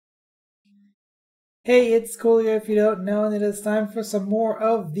Hey, it's Coolio if you don't know, and it is time for some more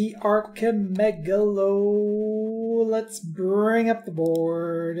of the Archimegalo. Let's bring up the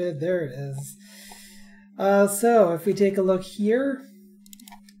board. There it is. So if we take a look here,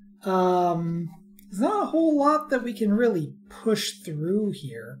 there's not a whole lot that we can really push through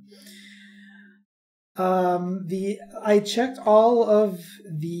here. I checked all of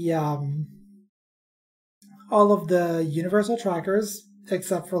the universal trackers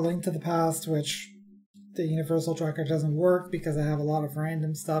except for Link to the Past, which the universal tracker doesn't work because I have a lot of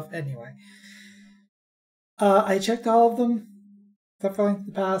random stuff. Anyway, I checked all of them except for Link to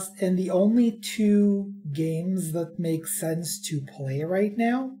the Past, and the only two games that make sense to play right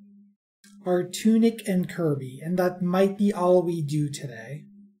now are TUNIC and Kirby, and that might be all we do today.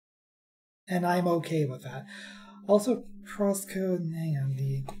 And I'm okay with that. Also, crosscode, hang on,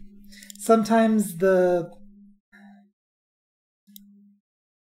 sometimes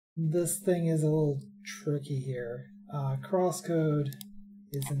this thing is a little tricky here. Crosscode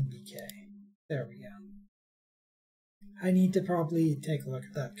is in BK. There we go. I need to probably take a look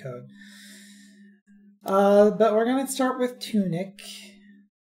at that code. But we're going to start with TUNIC.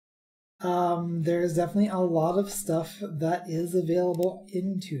 There's definitely a lot of stuff that is available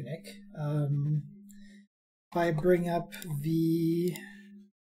in TUNIC. If I bring up the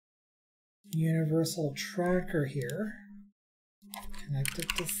universal tracker here, connect it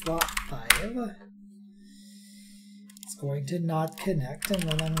to slot 5. It's going to not connect, and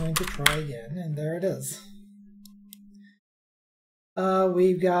then I'm going to try again, and there it is.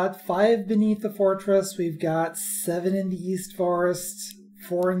 We've got 5 beneath the fortress, we've got 7 in the East Forest,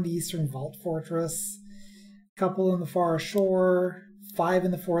 4 in the Eastern Vault Fortress, a couple in the Far Shore, 5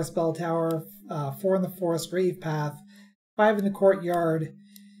 in the Forest Bell Tower, 4 in the Forest Grave Path, 5 in the Courtyard,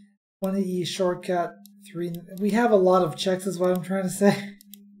 1 in the East Shortcut, 3 we have a lot of checks is what I'm trying to say.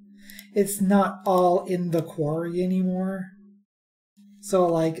 It's not all in the quarry anymore. So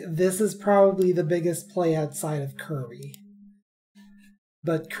like this is probably the biggest play outside of Kirby.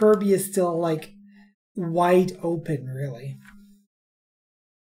 But Kirby is still like wide open really.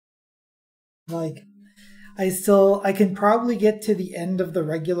 Like I can probably get to the end of the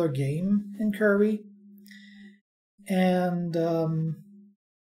regular game in Kirby. And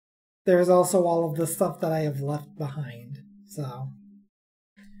there's also all of the stuff that I have left behind. So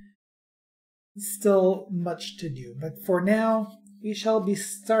still much to do. But for now, we shall be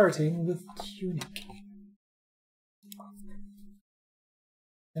starting with TUNIC.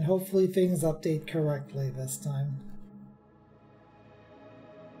 And hopefully things update correctly this time.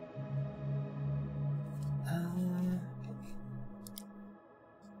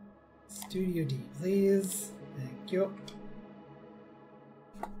 Studio D, please. Thank you.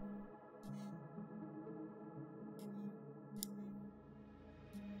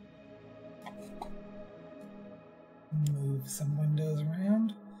 Move some windows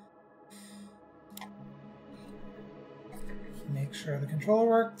around. Make sure the controller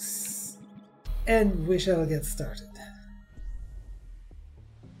works. And we shall get started.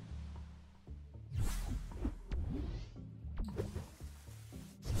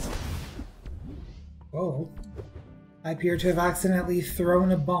 Whoa. I appear to have accidentally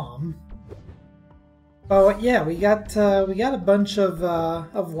thrown a bomb. Oh yeah, we got a bunch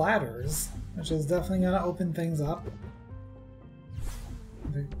of ladders, which is definitely gonna open things up.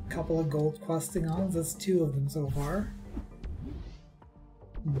 A couple of gold questingons, that's 2 of them so far.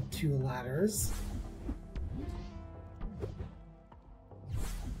 2 ladders.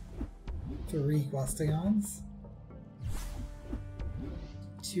 3 questingons.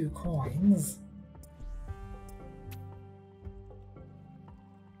 2 coins.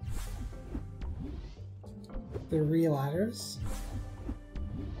 3 ladders.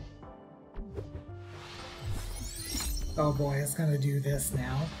 Oh boy, it's gonna do this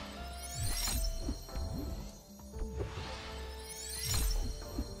now.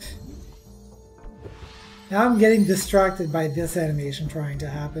 Now I'm getting distracted by this animation trying to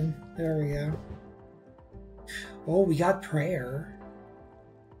happen. There we go. Oh, we got prayer.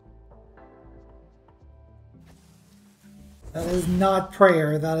 That is not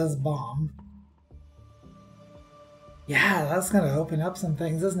prayer, that is bomb. Yeah, that's gonna open up some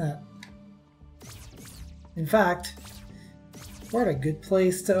things, isn't it? In fact, we're at a good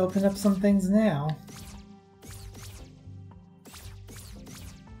place to open up some things now.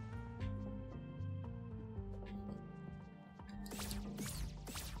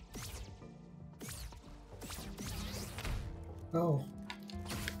 Oh.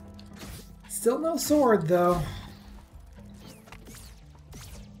 Still no sword, though.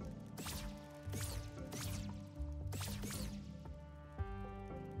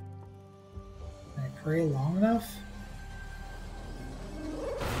 Pray long enough?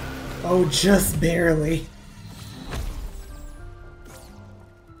 Oh, just barely.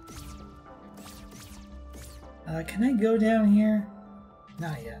 Can I go down here?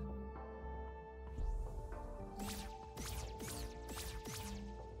 Not yet.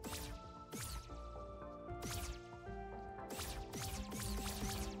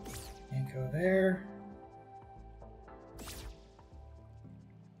 Can't go there.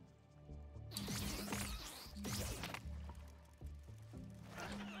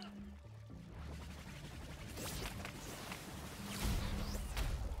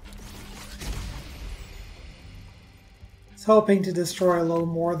 I was hoping to destroy a little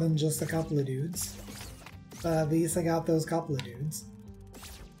more than just a couple of dudes. But at least I got those couple of dudes.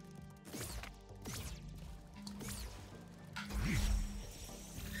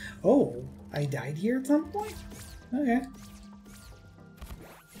 Oh, I died here at some point? Okay.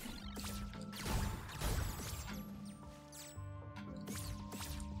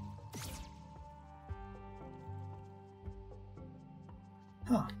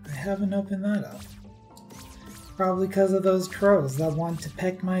 Huh, I haven't opened that up. Probably because of those crows that want to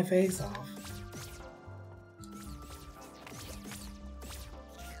peck my face off.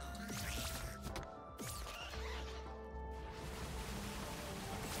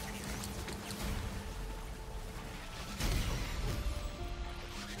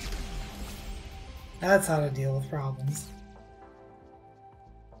 That's how to deal with problems.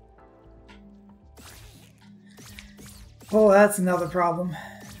 Oh, that's another problem.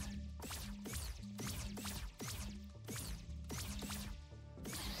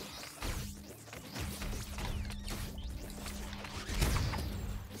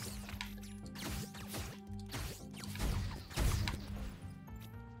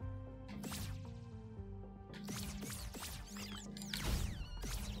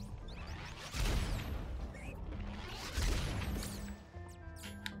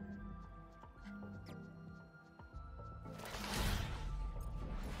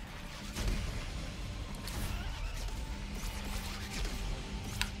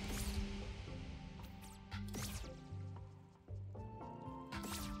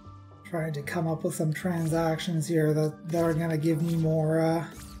 Trying to come up with some transactions here that are gonna give me more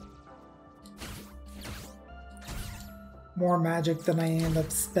magic than I end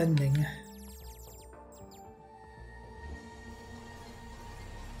up spending.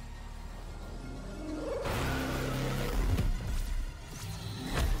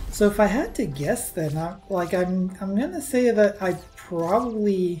 So if I had to guess, then I'm gonna say that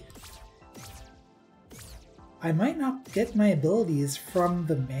I might not get my abilities from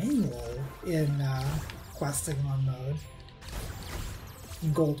the manual in questing on mode.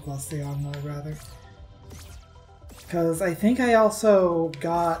 Gold questing on mode, rather. Because I think I also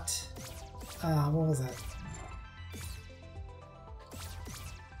got... what was that?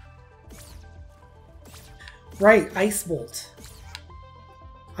 Right, Ice Bolt.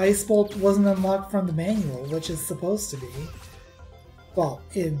 Ice Bolt wasn't unlocked from the manual, which is supposed to be. Well,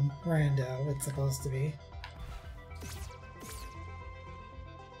 in Rando, it's supposed to be.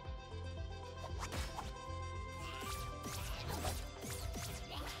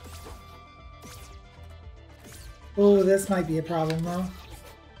 Oh, this might be a problem, though.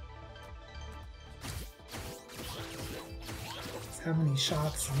 How many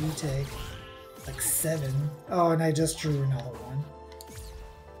shots do you take? Like 7. Oh, and I just drew another one.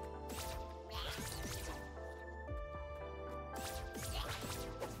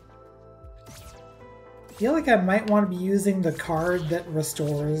 I feel like I might want to be using the card that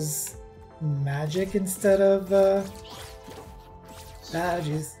restores magic instead of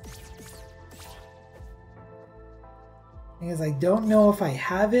badges. Because I don't know if I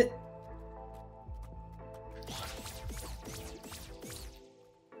have it.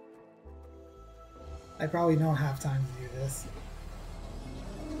 I probably don't have time to do this.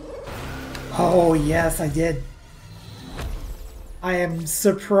 Oh yes, I did. I am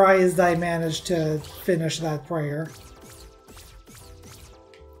surprised I managed to finish that prayer.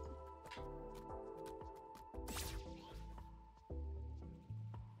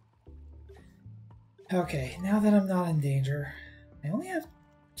 Okay, now that I'm not in danger, I only have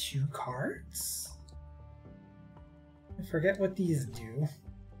 2 cards? I forget what these do.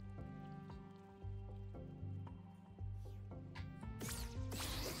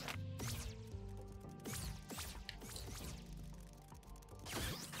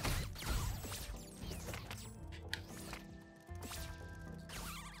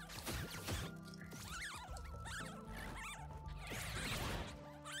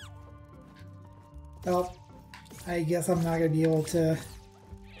 Well, I guess I'm not going to be able to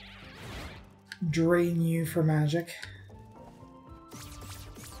drain you for magic.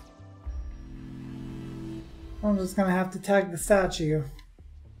 I'm just gonna have to tag the statue.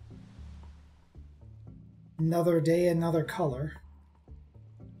 Another day, another color.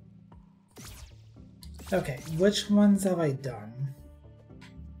 Okay, which ones have I done?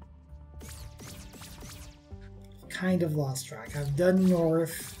 Kind of lost track. I've done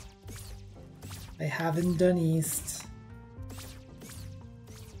north. I haven't done east.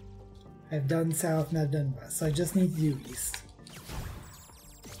 I've done south and I've done west, so I just need to do east.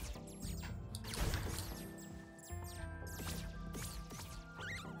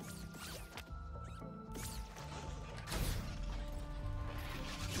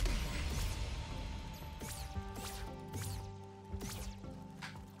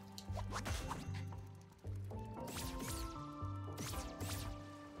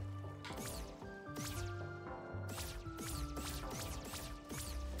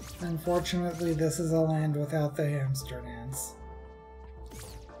 Unfortunately, this is a land without the hamster dance.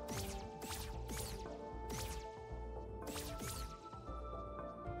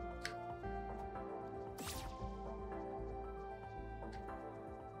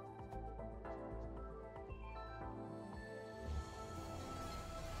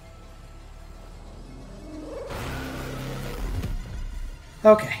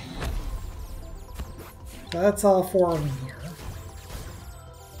 Okay. So that's all four of them here.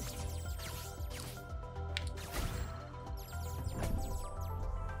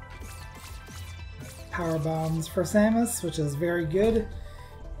 Power bombs for Samus, which is very good.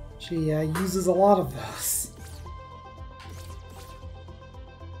 She uses a lot of those.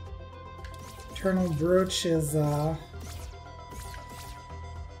 Eternal Brooch is oh,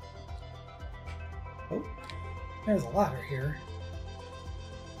 there's a ladder here.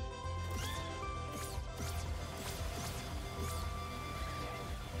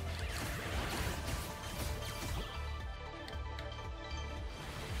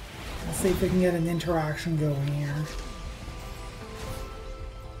 See if we can get an interaction going here.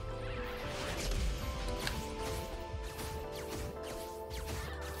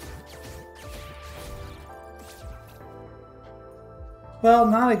 Well,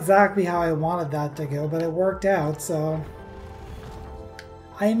 not exactly how I wanted that to go, but it worked out, so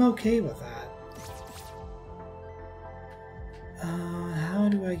I'm okay with that. How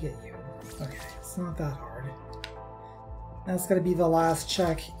do I get you? Okay, it's not that hard. That's going to be the last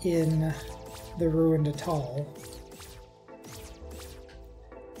check in the Ruined Atoll.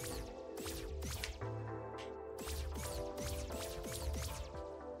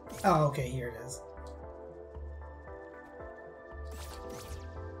 Oh, okay, here it is.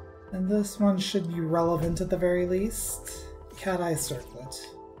 And this one should be relevant at the very least. Cat Eye Circlet.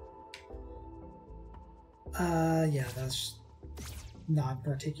 Yeah, that's not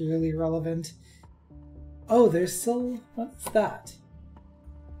particularly relevant. Oh, there's still... what's that?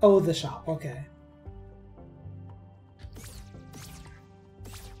 Oh, the shop, okay.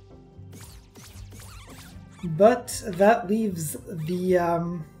 But that leaves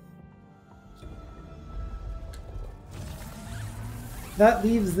the, that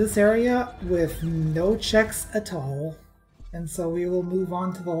leaves this area with no checks at all. And so we will move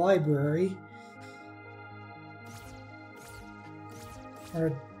on to the library. Or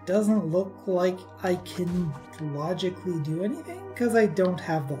it doesn't look like I can logically do anything because I don't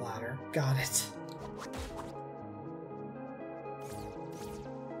have the ladder. Got it.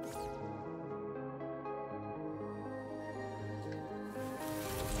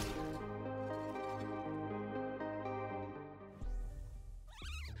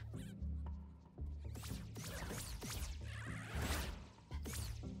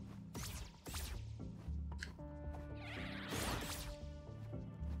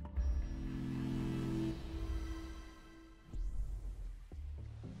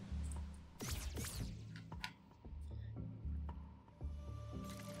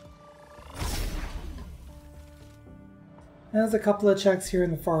 There's a couple of checks here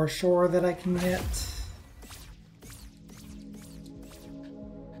in the far shore that I can get.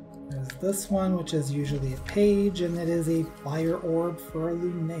 There's this one, which is usually a page, and it is a fire orb for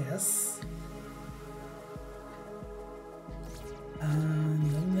Lunaeus.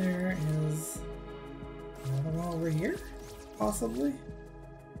 And then there is another one over here, possibly.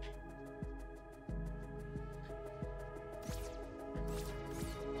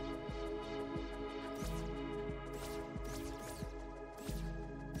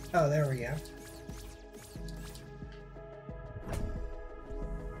 Oh, there we go.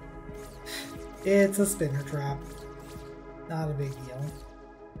 It's a spinner trap. Not a big deal.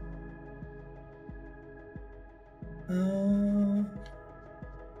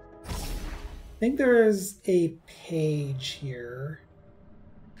 think there's a page here.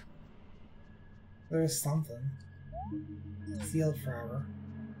 There's something. Sealed forever.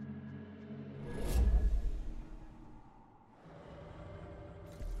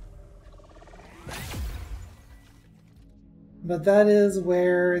 But that is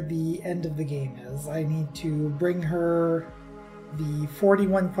where the end of the game is. I need to bring her the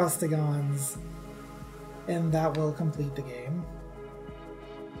 41 Questigons, and that will complete the game.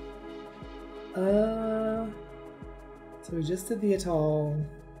 So we just did the atoll.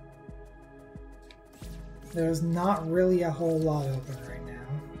 There's not really a whole lot open right now.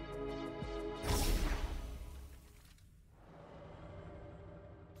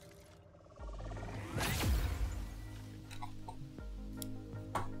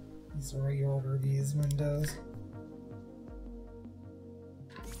 Let's reorder these windows.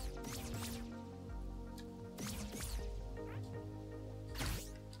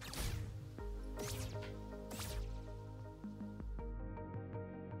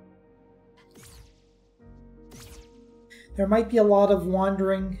 There might be a lot of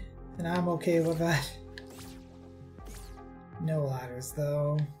wandering, and I'm okay with that. No ladders,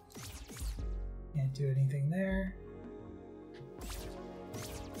 though. Can't do anything there.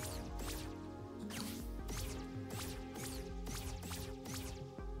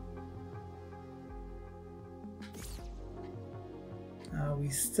 We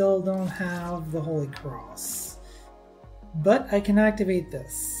still don't have the Holy Cross, but I can activate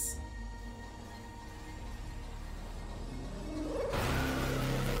this.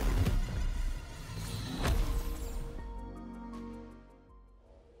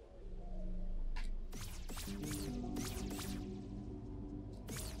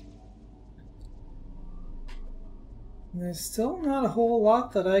 There's still not a whole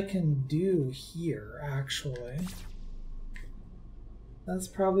lot that I can do here, actually. That's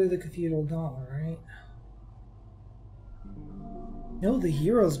probably the Cathedral Gauntlet, right? No, the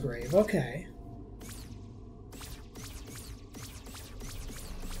Hero's Grave, okay.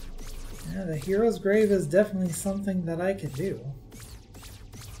 Yeah, the Hero's Grave is definitely something that I could do.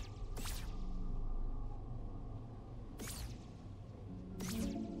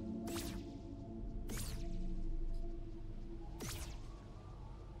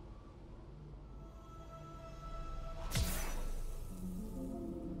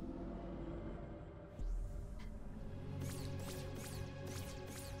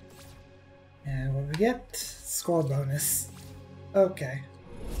 And what do we get? Score bonus. Okay.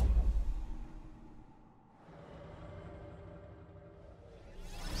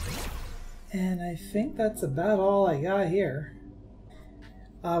 And I think that's about all I got here.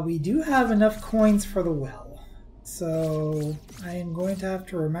 We do have enough coins for the well, so I am going to have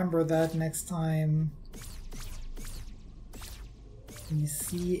to remember that next time we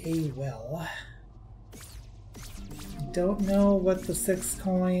see a well. I don't know what the 6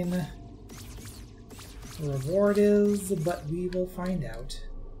 coin reward is, but we will find out.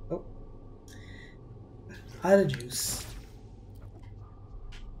 Oh, out of juice.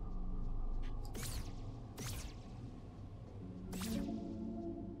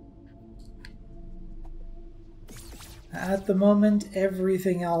 At the moment,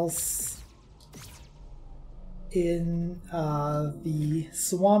 everything else in the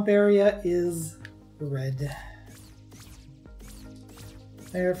swamp area is red.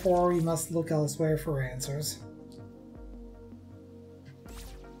 Therefore, we must look elsewhere for answers.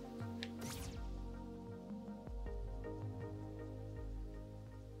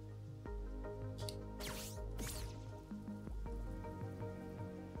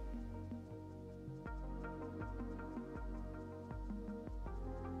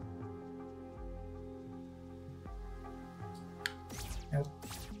 Nope.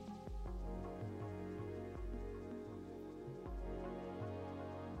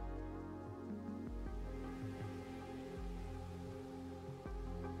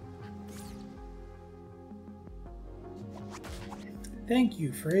 Thank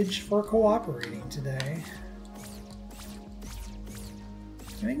you, Fridge, for cooperating today.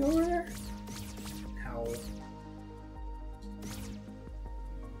 Can I go over there? Ow.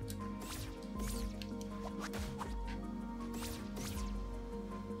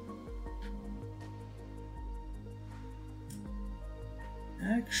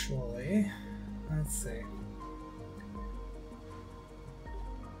 Actually, let's see.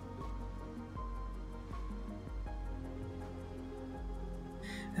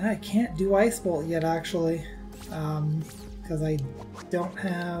 And I can't do Ice Bolt yet, actually, because I don't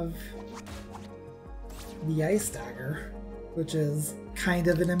have the Ice Dagger, which is kind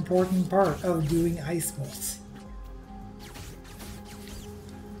of an important part of doing Ice Bolts.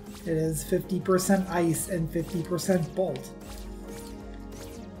 It is 50% ice and 50% bolt.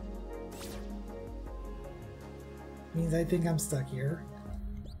 Means I think I'm stuck here.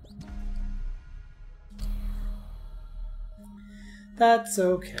 That's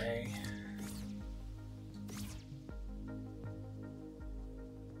okay.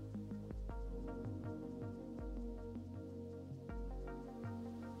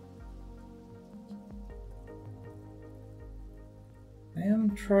 I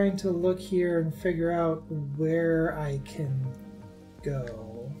am trying to look here and figure out where I can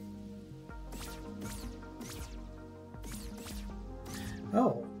go.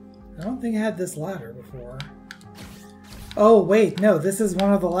 Oh, I don't think I had this ladder before. Oh, wait, no, this is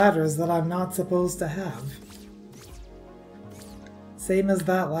one of the ladders that I'm not supposed to have. Same as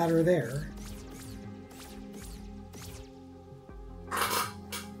that ladder there.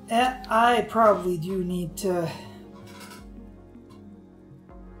 I probably do need to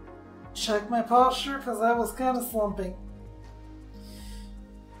check my posture because I was kind of slumping.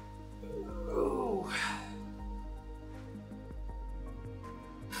 Ooh.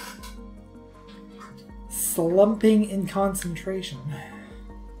 Slumping in concentration.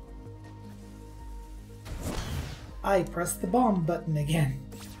 I pressed the bomb button again.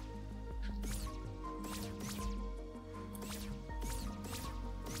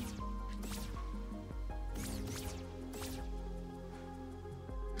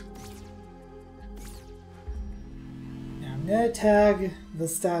 I'm gonna tag the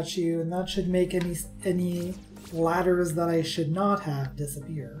statue, and that should make any ladders that I should not have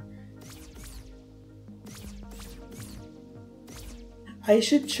disappear. I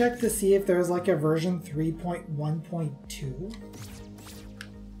should check to see if there's like a version 3.1.2.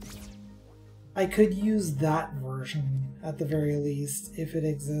 I could use that version at the very least if it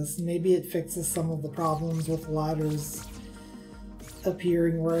exists. Maybe it fixes some of the problems with ladders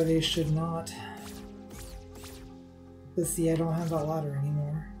appearing where they should not. But see, I don't have that ladder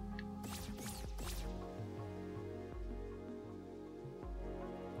anymore.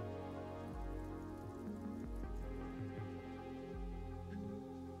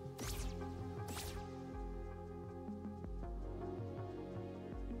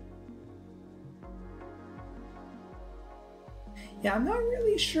 Yeah, I'm not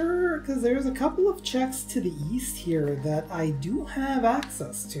really sure, because there's a couple of checks to the east here that I do have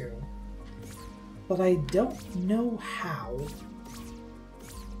access to, but I don't know how.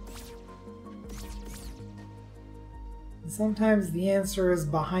 And sometimes the answer is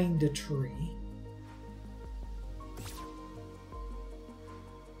behind a tree.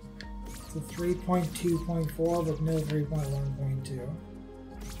 It's a 3.2.4, but no 3.1.2.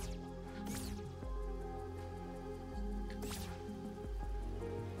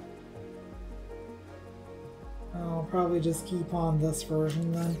 I'll probably just keep on this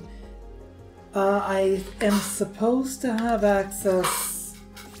version then. I am supposed to have access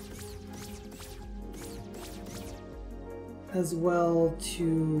as well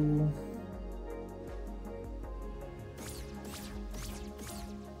to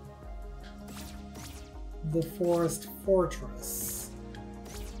the Forest Fortress.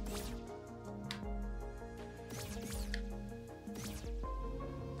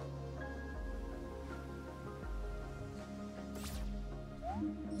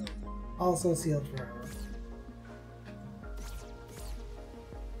 Also sealed forever.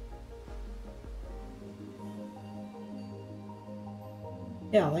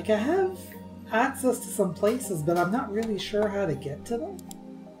 Yeah, like I have access to some places, but I'm not really sure how to get to them.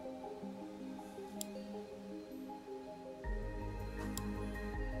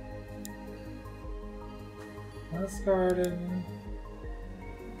 West Garden,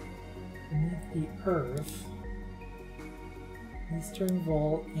 beneath the earth, Eastern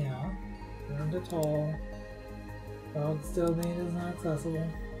Vault, yeah. Burned it all. Dog still made is not accessible.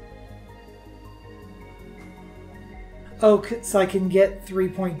 Oh, so I can get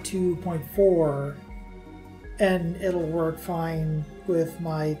 3.2.4 and it'll work fine with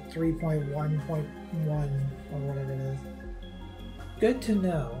my 3.1.1 or whatever it is. Good to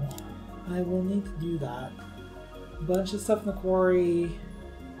know. I will need to do that. A bunch of stuff in the quarry.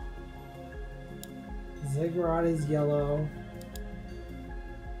 Ziggurat is yellow.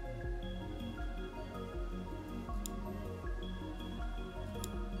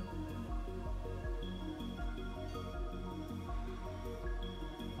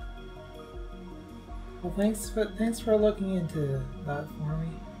 Well, thanks for looking into that for me.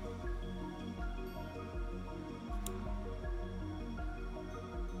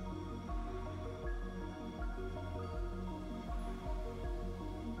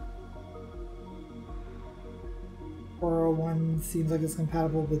 one seems like it's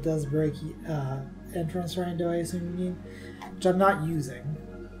compatible but does break entrance rando, I assume you mean, which I'm not using.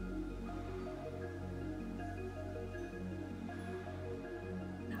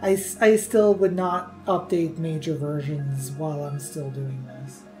 I still would not update major versions while I'm still doing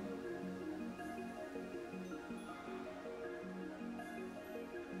this.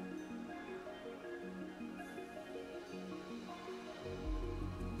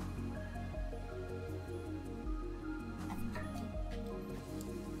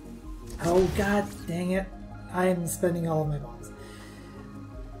 Oh god dang it. I am spending all of my bombs.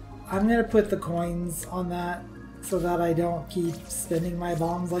 I'm gonna put the coins on that so that I don't keep spending my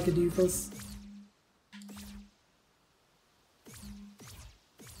bombs like a doofus.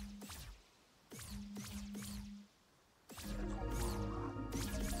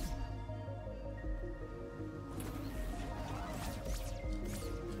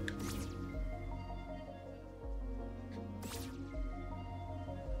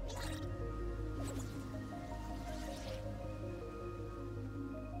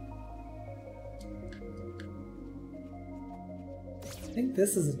 I think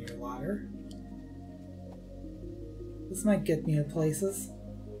this is a new ladder. This might get me to places.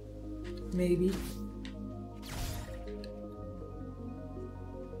 Maybe.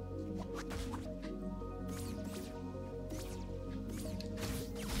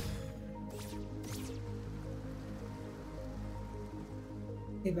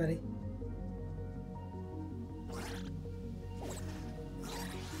 Hey, buddy.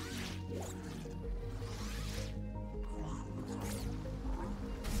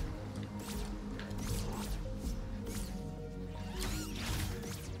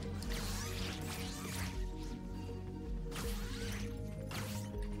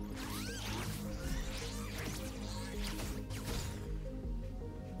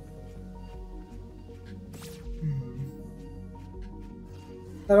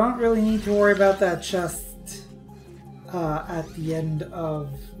 I don't really need to worry about that chest at the end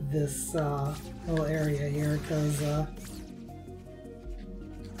of this little area here, because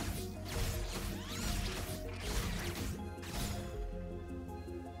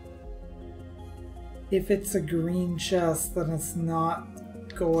if it's a green chest, then it's not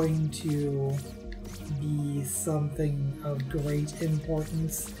going to be something of great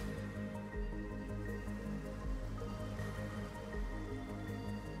importance.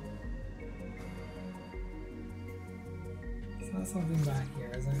 Something back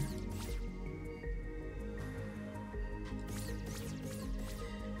here, is there?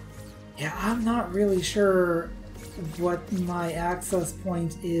 Yeah, I'm not really sure what my access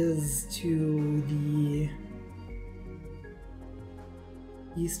point is to the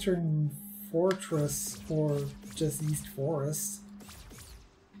Eastern Fortress or just East Forest.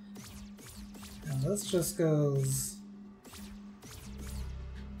 And this just goes...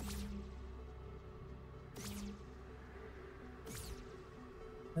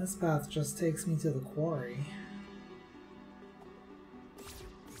 This path just takes me to the quarry.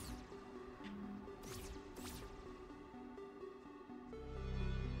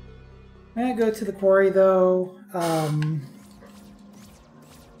 I'm gonna go to the quarry though.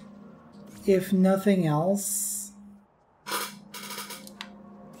 If nothing else,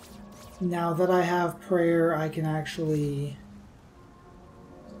 now that I have prayer, I can actually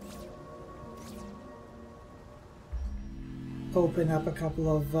open up a couple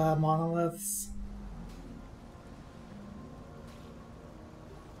of monoliths.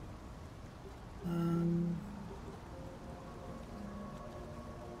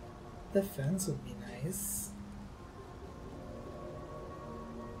 The fence would be nice.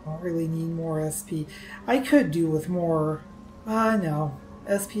 Don't really need more SP. I could do with more... no.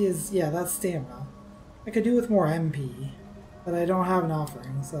 SP is... yeah, that's stamina. I could do with more MP, but I don't have an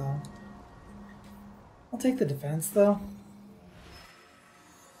offering, so... I'll take the defense, though.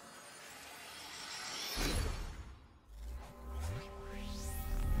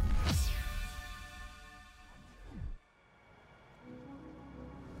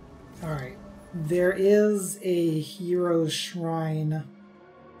 Alright, there is a hero's shrine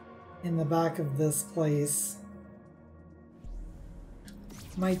in the back of this place.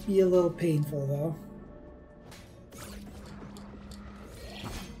 Might be a little painful though.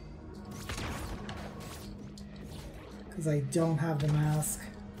 Because I don't have the mask.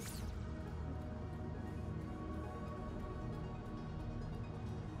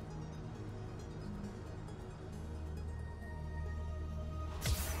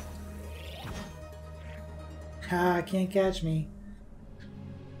 Ha, can't catch me.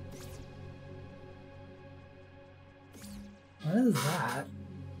 What is that?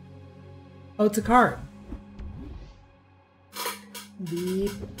 Oh, it's a card.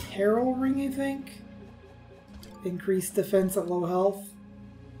 The Peril Ring, I think. Increased defense at low health.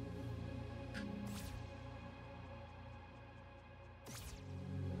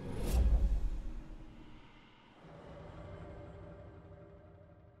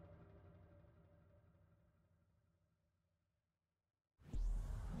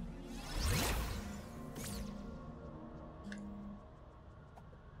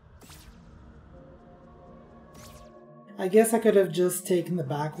 I guess I could have just taken the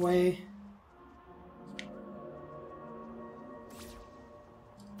back way.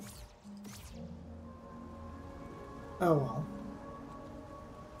 Oh well.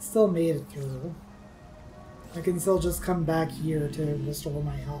 Still made it through. I can still just come back here to restore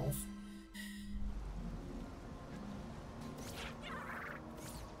my health.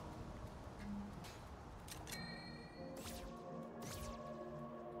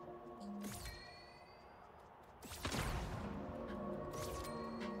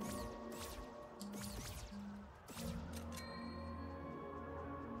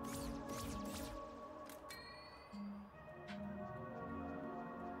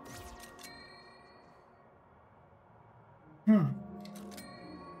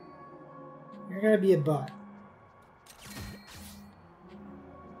 You're gonna be a butt.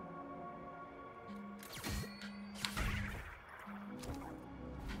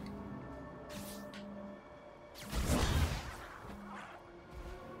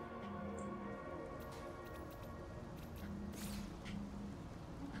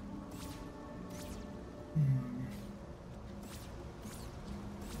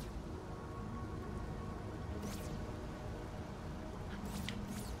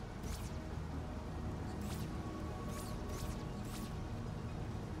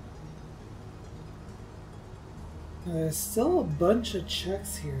 There's still a bunch of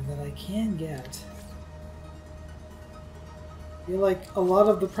checks here that I can get. I feel like a lot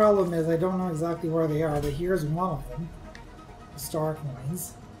of the problem is I don't know exactly where they are, but here's one of them. Star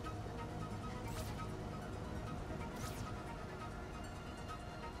coins.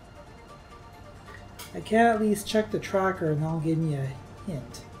 I can at least check the tracker and that'll give me a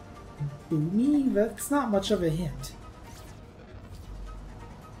hint. Boomy? That's not much of a hint.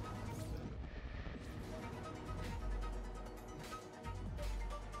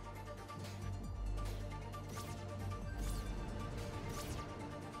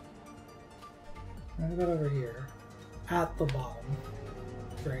 What about over here? At the bottom.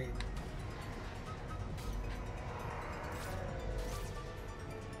 Great.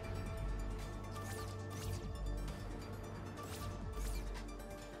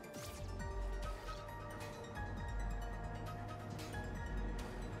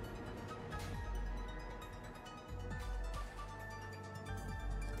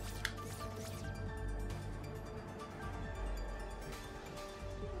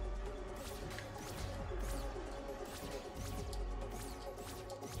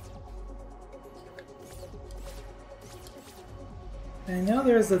 I know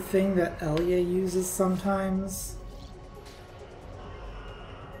there's a thing that Elia uses sometimes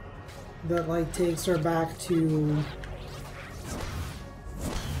that like takes her back to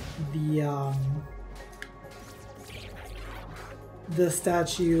the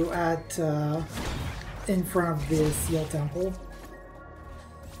statue at in front of the Seal Temple.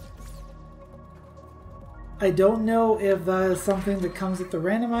 I don't know if that is something that comes with the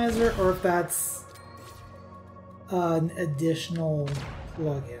randomizer or if that's an additional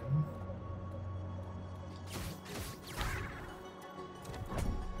plugin.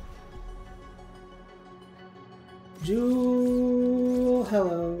 Jewel,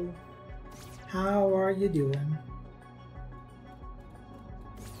 hello. How are you doing?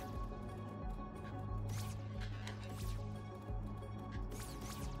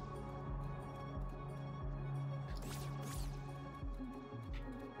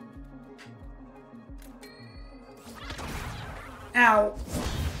 Ow!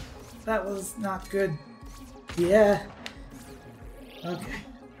 That was not good. Yeah. Okay.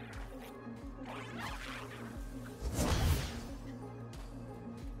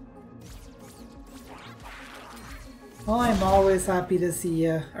 Well, I'm always happy to see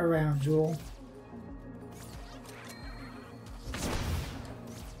you around, Jewel.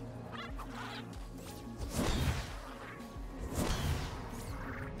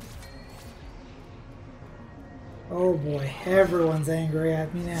 Oh boy, everyone's angry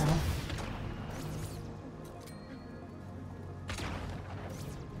at me now.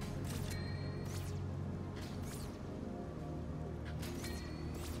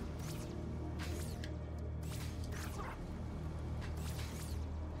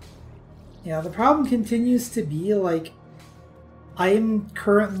 Yeah, the problem continues to be, like, I am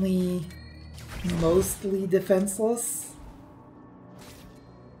currently mostly defenseless.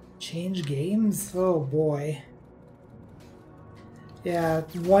 Change games? Oh boy. Yeah,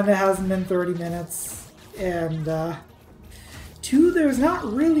 one, it hasn't been 30 minutes, and two, there's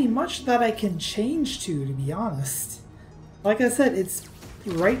not really much that I can change to be honest. Like I said, it's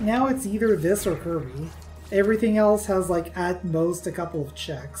right now it's either this or Kirby. Everything else has like at most a couple of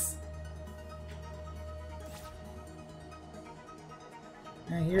checks.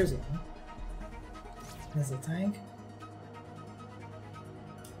 And here's one. Missile tank.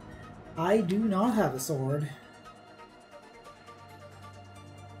 I do not have a sword.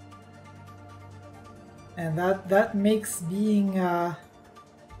 And that makes being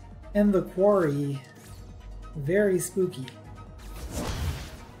in the quarry very spooky.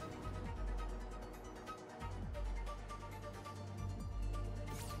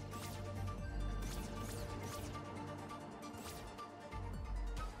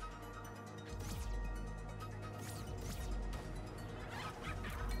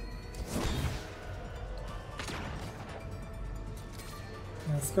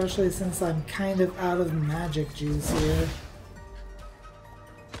 Especially since I'm kind of out of magic juice here.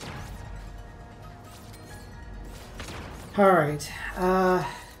 Alright,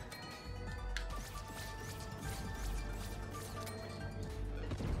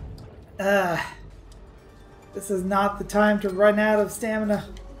 this is not the time to run out of stamina.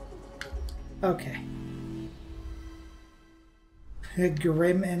 Okay. A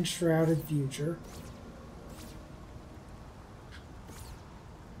grim and shrouded future.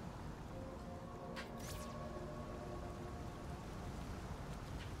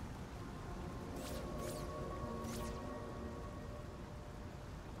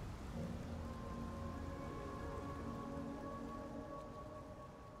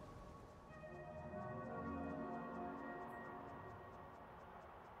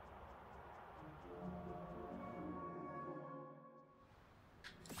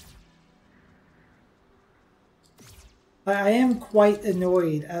 I am quite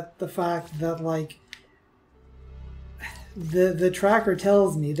annoyed at the fact that, like, the tracker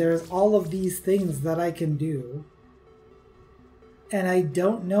tells me there's all of these things that I can do, and I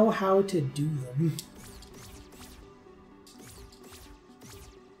don't know how to do them.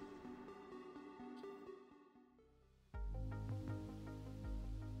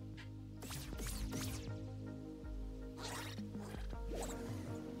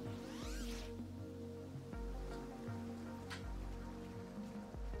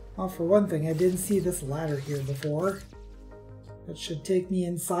 Well, for one thing, I didn't see this ladder here before. That should take me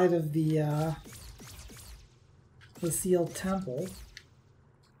inside of the sealed temple.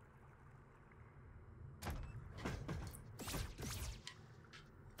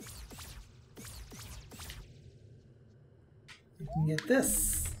 You can get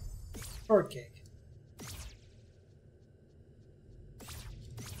this shortcake.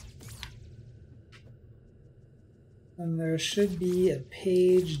 And there should be a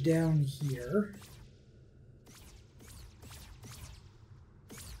page down here.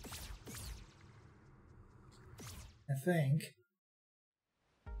 I think.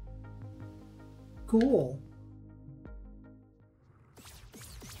 Cool.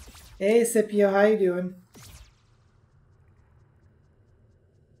 Hey Scipio, how you doing?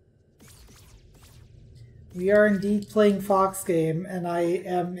 We are indeed playing Fox Game, and I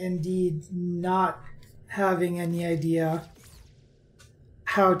am indeed not having any idea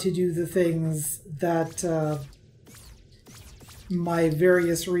how to do the things that my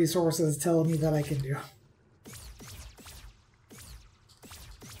various resources tell me that I can do.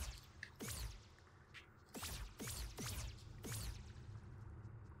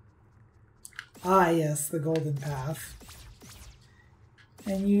 Ah yes, the golden path.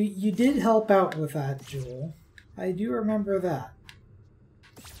 And you did help out with that, Jewel. I do remember that.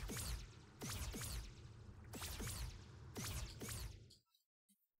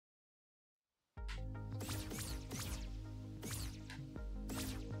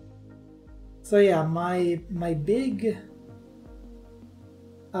 So yeah, my big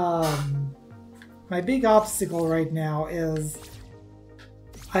obstacle right now is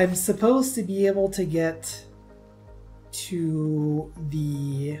I'm supposed to be able to get to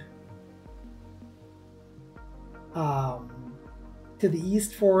the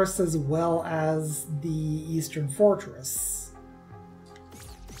East Forest as well as the Eastern Fortress,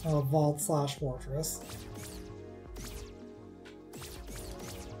 vault/fortress.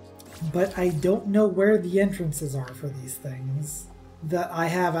 But I don't know where the entrances are for these things that I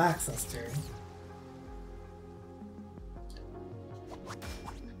have access to.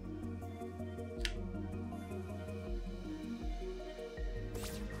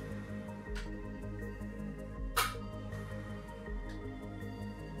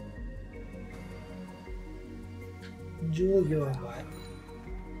 Jewel, you're a what?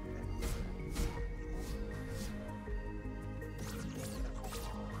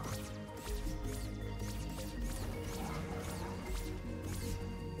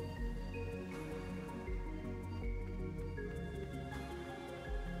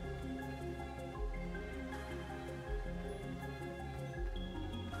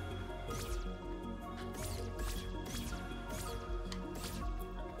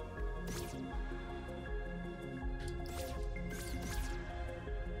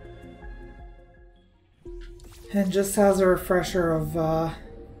 And just as a refresher of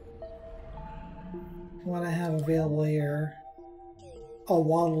what I have available here, a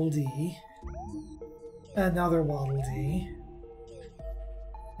Waddle Dee, another Waddle Dee,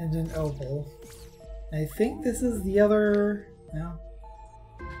 and an Opal. I think this is the other... no?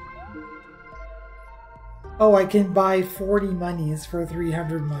 Oh, I can buy 40 monies for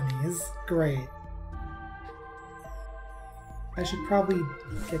 300 monies. Great. I should probably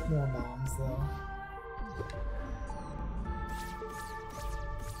get more bombs, though.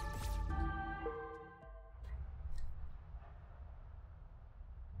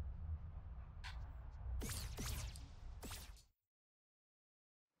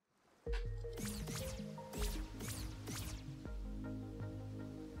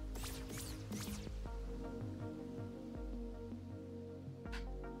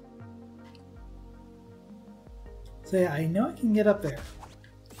 So yeah, I know I can get up there.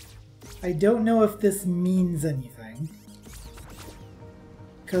 I don't know if this means anything,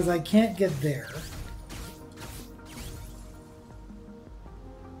 because I can't get there.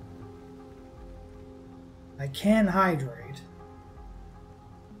 I can hydrate.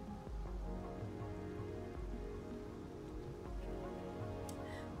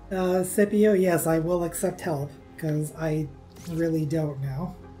 Scipio, yes, I will accept help, because I really don't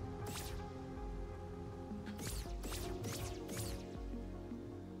know.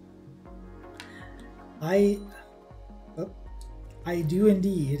 I do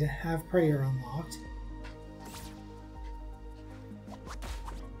indeed have prayer unlocked.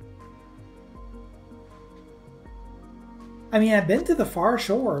 I mean, I've been to the far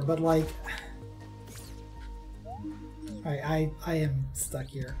shore, but like... I am stuck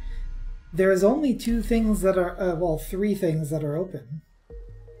here. There's only two things that are, well, three things that are open.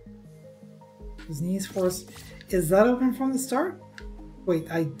 Nice Force. Is that open from the start? Wait,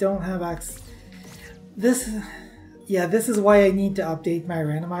 I don't have access. Yeah, this is why I need to update my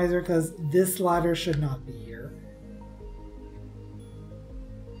randomizer, because this ladder should not be here.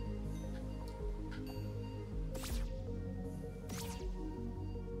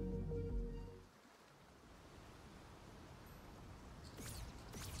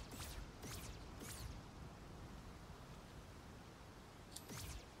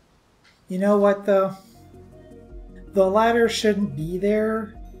 You know what, though? The ladder shouldn't be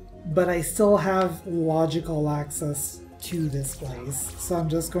there, but I still have logical access to this place, so I'm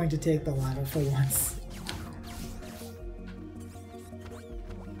just going to take the ladder for once.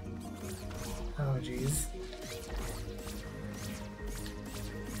 Oh, jeez.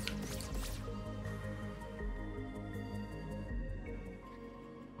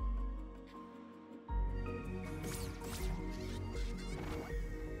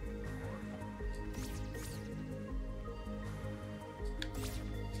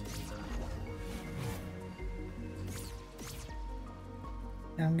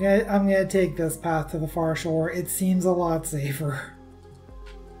 I'm gonna take this path to the far shore. It seems a lot safer.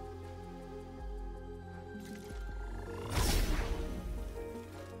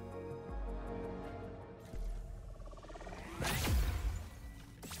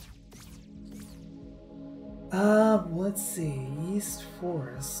 Let's see. East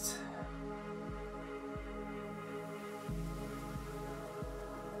Forest.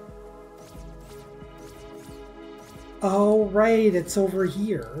 Oh, right, it's over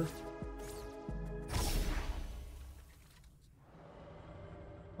here.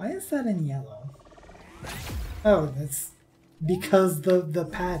 Why is that in yellow? Oh, that's because the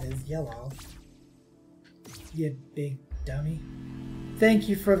pad is yellow. You big dummy. Thank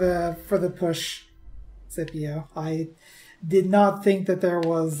you for the push, Scipio. I did not think that there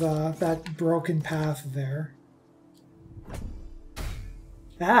was that broken path there.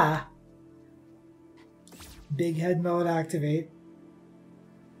 Ah! Big head mode activate.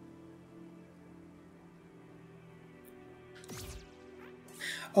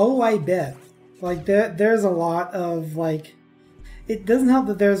 Oh, I bet. Like, there's a lot of, like... It doesn't help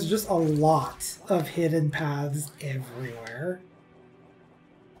that there's just a lot of hidden paths everywhere.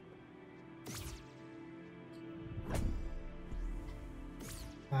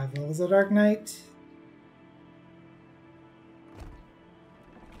 Five levels of Dark Knight.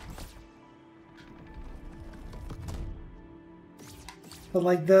 But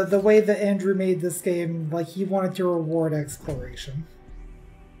like the way that Andrew made this game, like he wanted to reward exploration.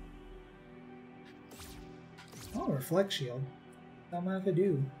 Oh, reflect shield. Don't mind if I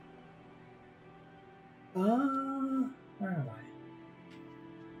do. Where am I?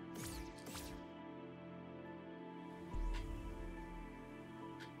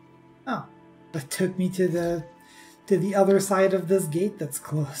 Oh, that took me to the other side of this gate that's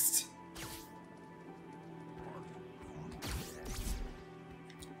closed.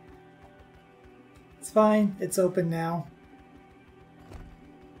 It's fine, it's open now.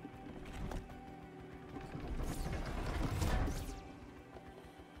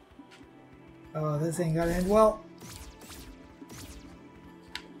 Oh, this ain't gonna end well.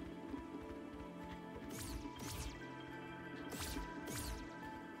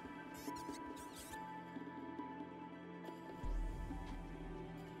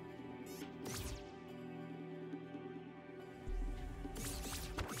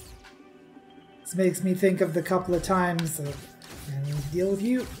 This makes me think of the couple of times I need to deal with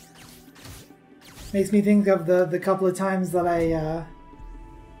you. Makes me think of the couple of times that I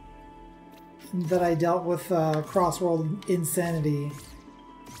dealt with cross-world insanity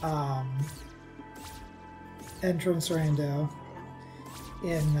entrance rando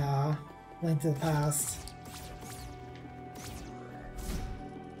in Link to the Past.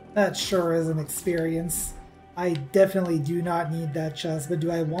 That sure is an experience. I definitely do not need that chest, but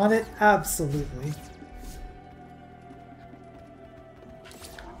do I want it? Absolutely.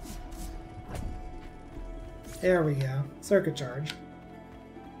 There we go. Circuit charge.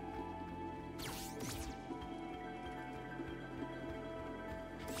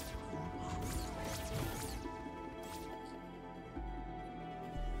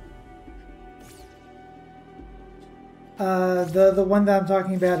 The one that I'm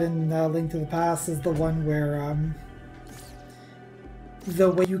talking about in Link to the Past is the one where the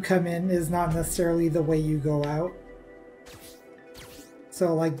way you come in is not necessarily the way you go out.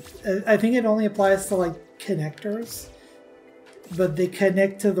 So like, I think it only applies to like connectors, but they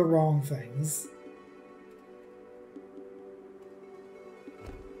connect to the wrong things.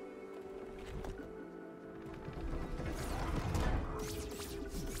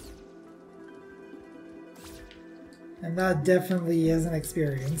 And that definitely is an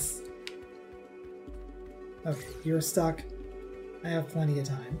experience. Okay, you're stuck. I have plenty of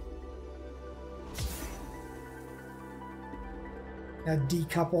time. Now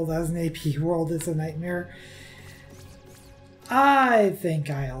decoupled as an AP world is a nightmare. I think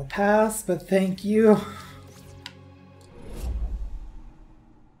I'll pass, but thank you.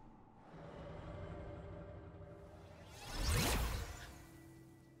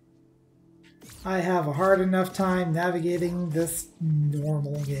 I have a hard enough time navigating this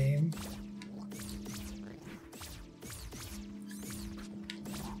normal game.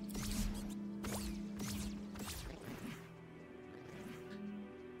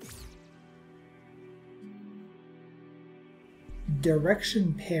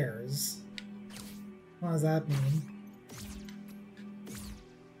 Direction pairs. What does that mean?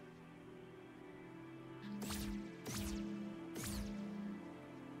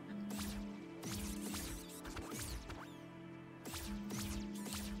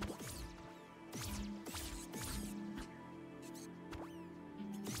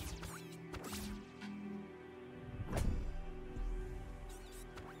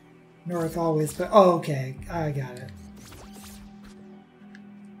 North always, but oh, okay, I got it.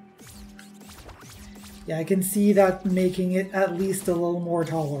 Yeah, I can see that making it at least a little more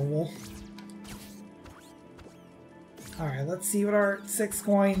tolerable. Alright, let's see what our 6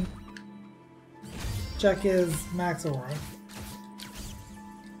 coin check is. Max aura.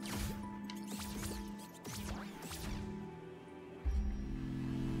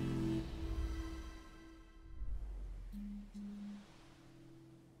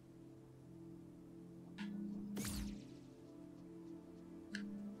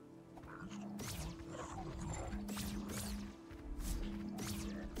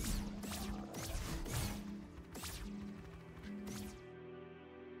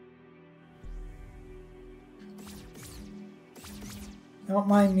 Don't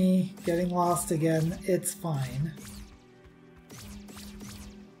mind me getting lost again, it's fine.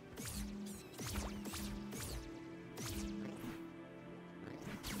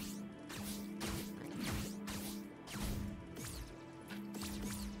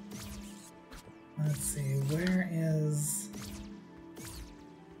 Let's see, where is...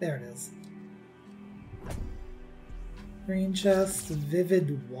 There it is. Green chest,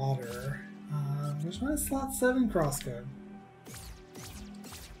 vivid water. Which one is slot 7 crosscode?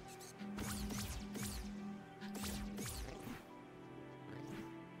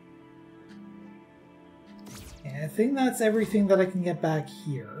 think that's everything that I can get back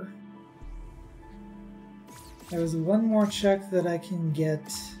here. There's one more check that I can get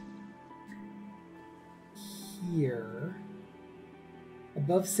here.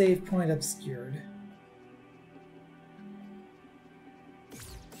 Above save point obscured.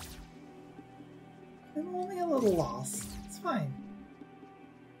 I'm only a little lost. It's fine.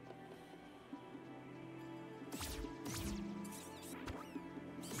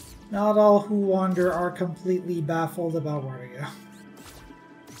 Not all who wander are completely baffled about where to go.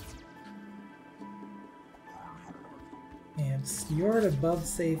 And obscured above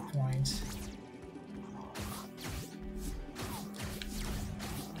save point.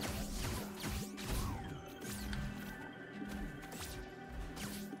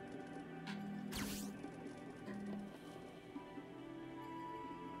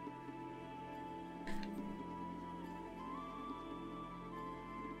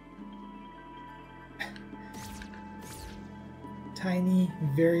 Tiny,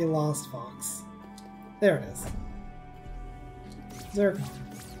 very lost fox. There it is. Zircon.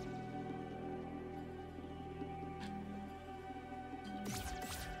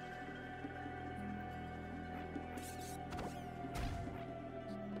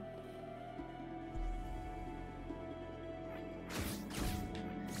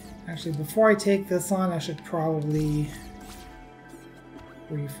 Actually, before I take this on, I should probably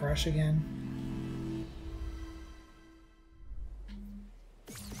refresh again.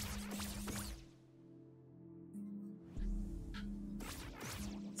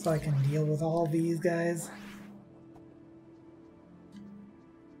 So I can deal with all these guys.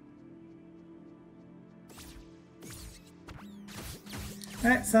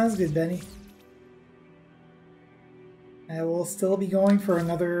 Alright, sounds good, Benny. I will still be going for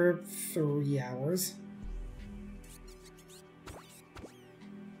another 3 hours.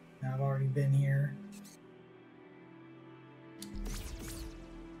 I've already been here.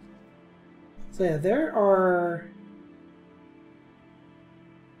 So yeah, there are...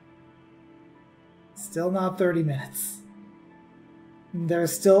 Still not 30 minutes.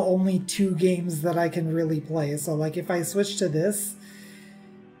 There's still only 2 games that I can really play. So like if I switch to this,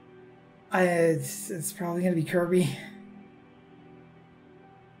 it's probably going to be Kirby.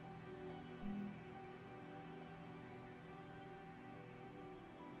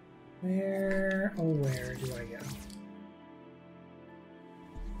 Where do I go?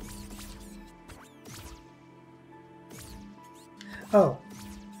 Oh.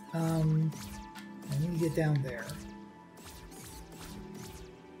 I need to get down there.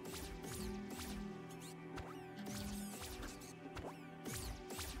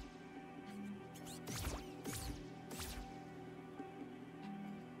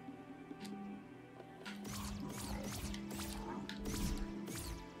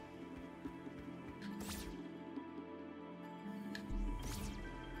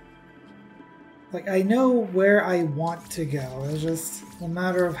 Like, I know where I want to go. It's just a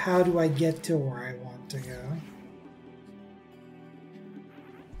matter of how do I get to where I want to go.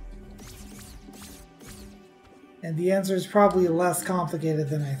 And the answer is probably less complicated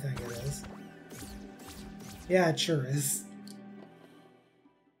than I think it is. Yeah, it sure is.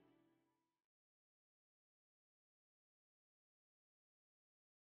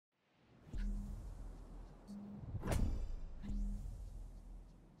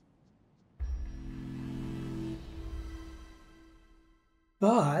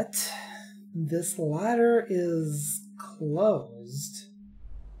 But this ladder is closed.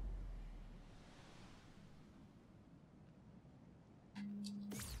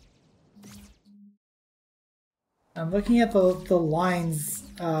 I'm looking at the lines,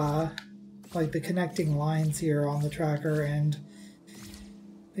 like the connecting lines here on the tracker, and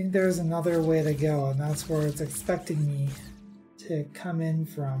I think there's another way to go, and that's where it's expecting me to come in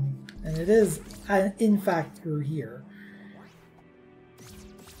from. And it is, in fact, through here.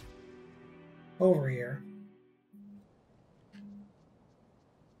 Over here.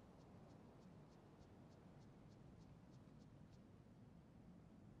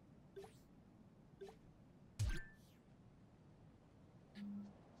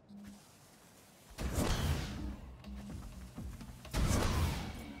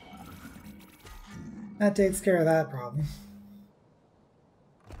 That takes care of that problem.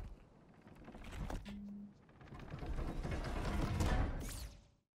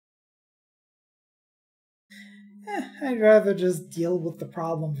 I'd rather just deal with the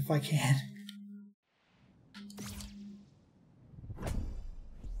problem if I can.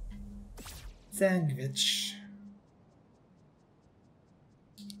 Sandwich.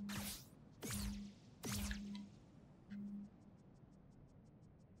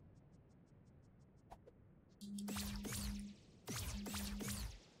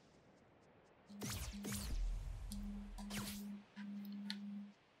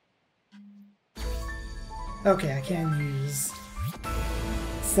 Okay, I can use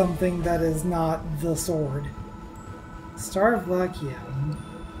something that is not the sword. Star of Luck, yeah.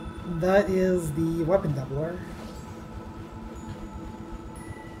 That is the weapon doubler.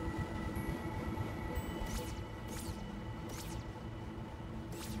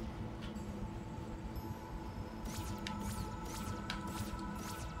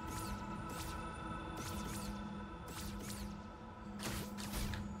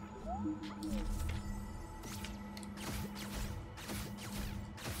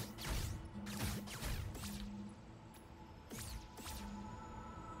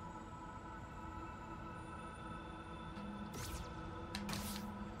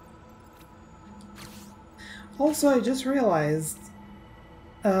 Also, I just realized,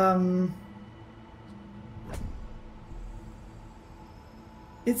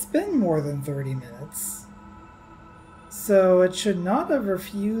 it's been more than 30 minutes, so it should not have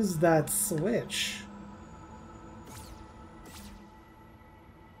refused that switch.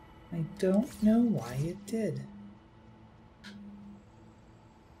 I don't know why it did.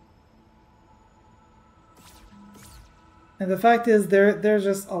 And the fact is, there's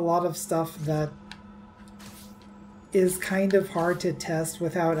just a lot of stuff that is kind of hard to test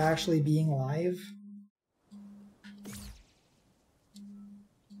without actually being live.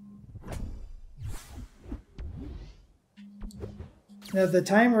 Now, the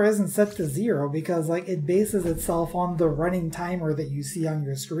timer isn't set to 0 because like it bases itself on the running timer that you see on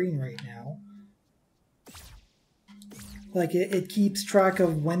your screen right now. Like it keeps track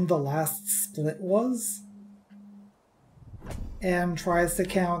of when the last split was and tries to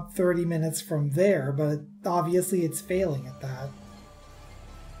count 30 minutes from there, but obviously it's failing at that.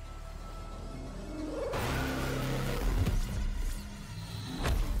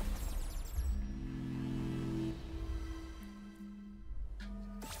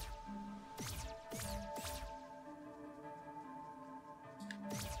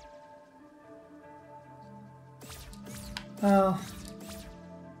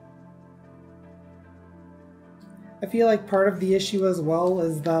 I feel like part of the issue as well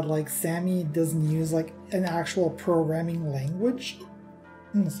is that like Sammy doesn't use like an actual programming language.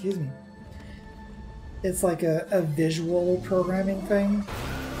 Excuse me. It's like a visual programming thing.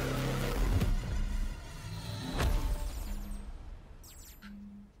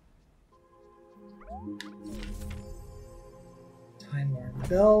 Time-worn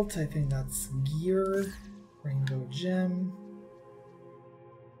belt, I think that's gear. Rainbow gem.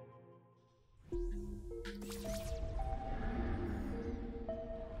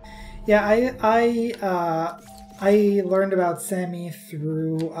 Yeah, I learned about Sammy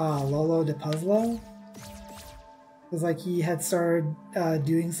through Lolo de Puzzlo. It was like he had started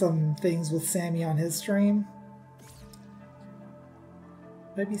doing some things with Sammy on his stream.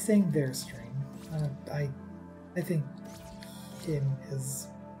 I'd be saying their stream. I think him is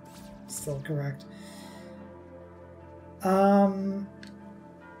still correct. But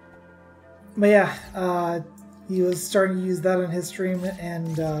yeah, he was starting to use that on his stream,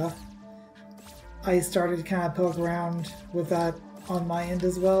 and I started to kind of poke around with that on my end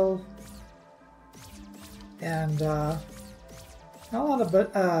as well. And got a lot of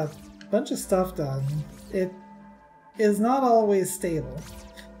bunch of stuff done. It is not always stable,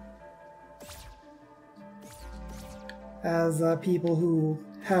 as people who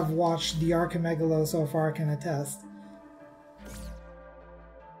have watched the Archimegalo so far can attest.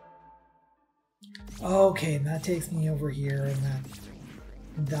 Okay, and that takes me over here,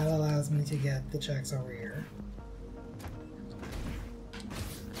 and that allows me to get the checks over here.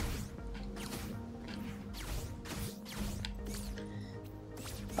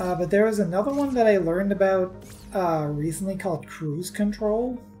 But there was another one that I learned about recently called Cruise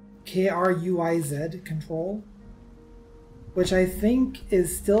Control, K-R-U-I-Z Control, which I think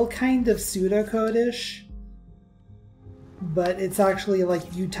is still kind of pseudocode-ish, but it's actually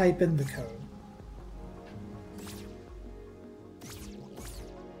like you type in the code.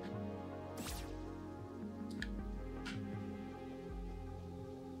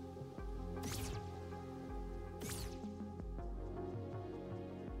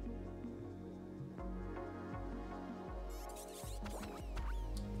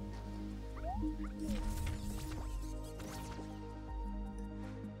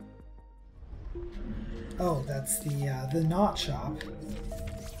 Oh, that's the knot shop.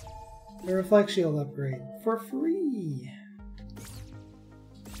 The reflect shield upgrade for free.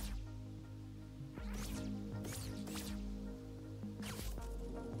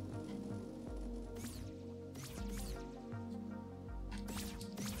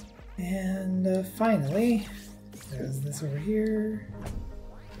 And finally, there's this over here.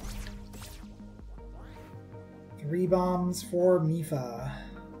 3 bombs for Mifa.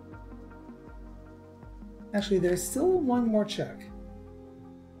 Actually, there's still one more check.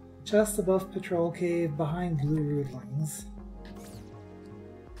 Just above Patrol Cave, behind Blue Roodlings.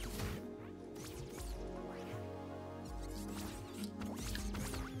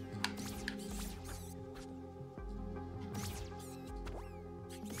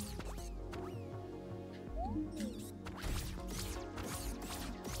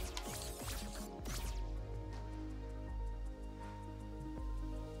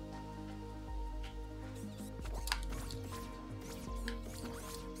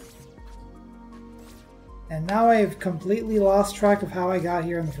 And now I've completely lost track of how I got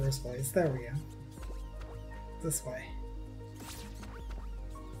here in the first place. There we go. This way.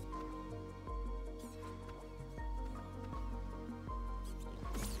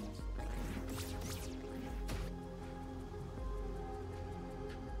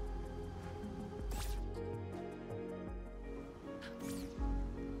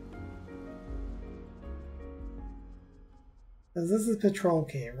 Because this is Patrol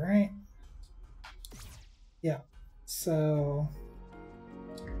Cave, right? Yeah, so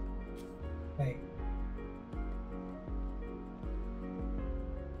wait.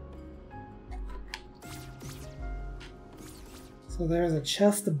 So there's a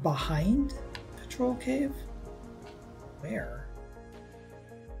chest behind Patrol Cave? Where?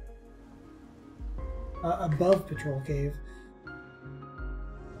 Above Patrol Cave.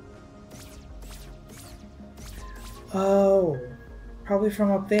 Oh, probably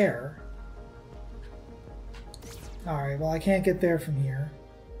from up there. Alright, well I can't get there from here.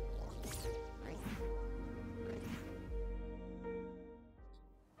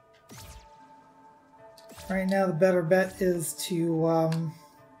 Right now the better bet is to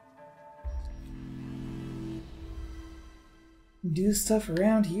do stuff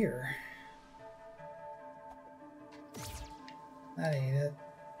around here. That ain't it.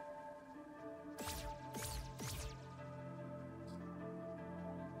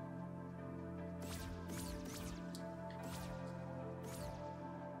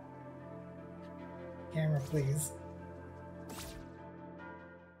 Camera, please.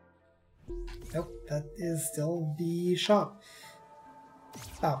 Nope, that is still the shop.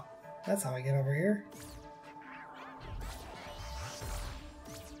 Oh, that's how I get over here.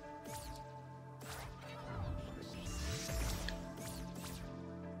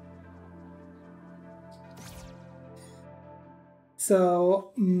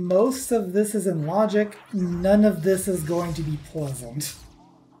 So, most of this is in logic. None of this is going to be pleasant.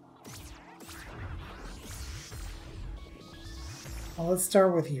 Well, let's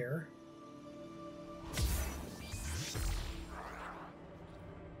start with here.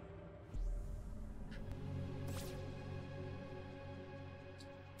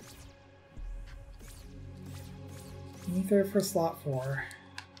 Ether for slot 4.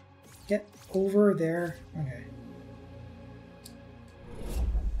 Get over there. Okay.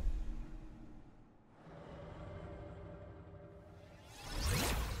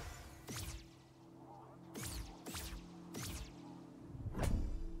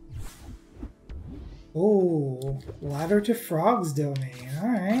 Oh, ladder to Frog's domain.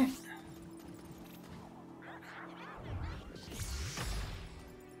 Alright.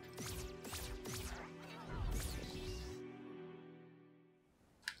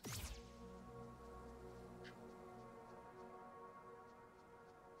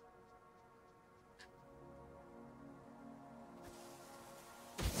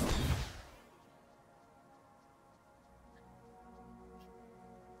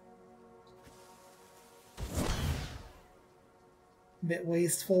 Bit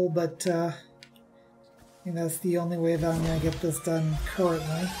wasteful, but I think that's the only way that I'm going to get this done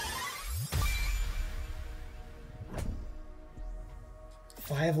currently.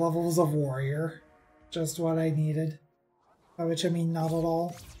 5 levels of warrior. Just what I needed. By which I mean not at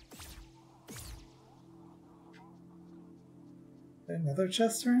all. Another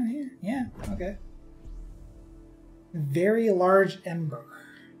chest around here? Yeah, okay. Very large ember.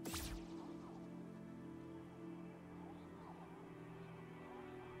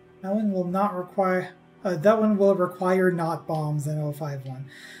 That one will not require. That one will require not bombs in 051.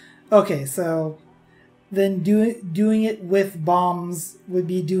 Okay, so then doing it with bombs would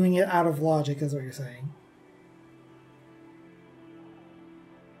be doing it out of logic, is what you're saying.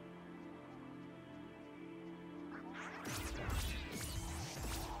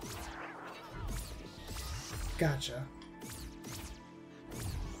 Gotcha.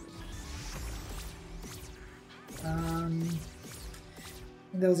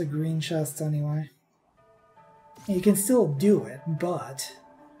 That was a green chest anyway. You can still do it, but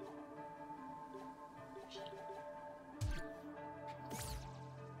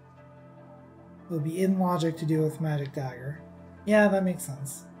It would be in logic to do it with Magic Dagger. Yeah, that makes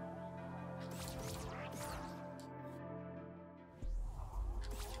sense.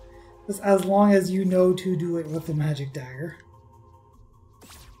 Just as long as you know to do it with the Magic Dagger.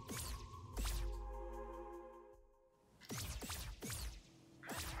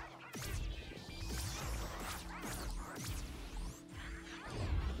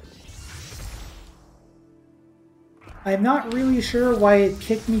 I'm not really sure why it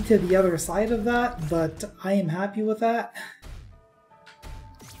kicked me to the other side of that, but I am happy with that.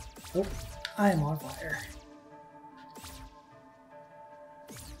 Oh, I am on fire.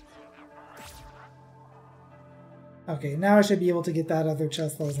 Okay, now I should be able to get that other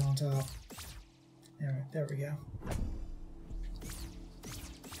chest that was on top. There we go.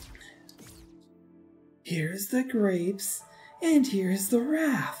 Here's the grapes, and here's the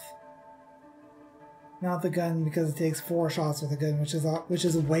wrath. Not the gun, because it takes 4 shots with a gun, which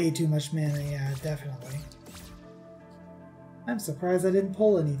is way too much mana. Yeah, definitely. I'm surprised I didn't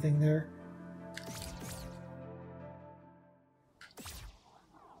pull anything there.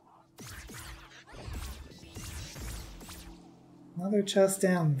 Another chest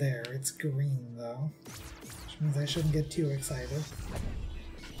down there. It's green though, which means I shouldn't get too excited.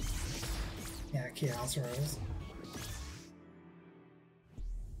 Yeah, Chaos Rose.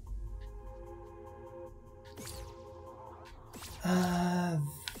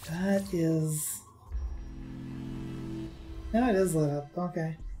 That is... No, it is lit up.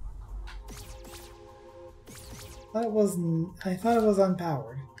 Okay. I thought it was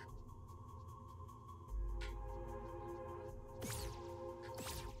unpowered.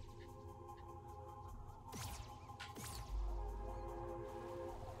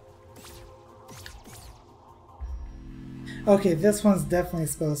 Okay, this one's definitely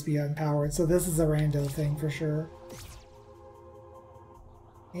supposed to be unpowered, so this is a rando thing for sure.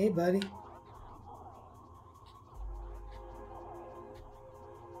 Hey, buddy.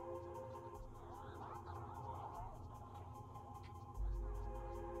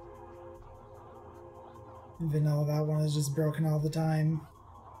 Vanilla, that one is just broken all the time.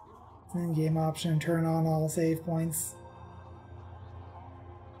 In-game option, turn on all save points.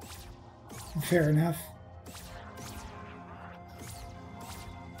 Fair enough.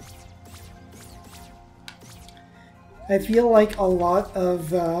 I feel like a lot of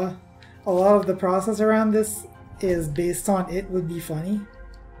the process around this is based on it would be funny.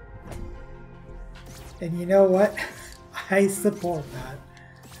 And you know what? I support that.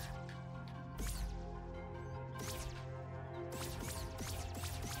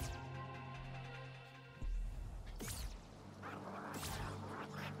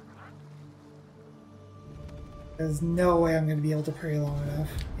 There's no way I'm going to be able to pray long enough.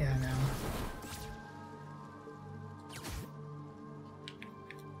 Yeah, no.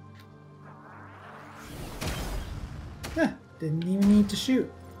 Huh, didn't even need to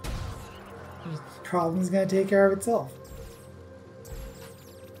shoot. The problem's going to take care of itself.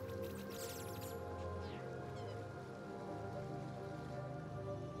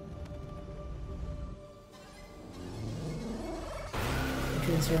 In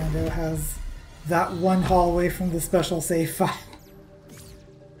case Rando has that one hallway from the special save file.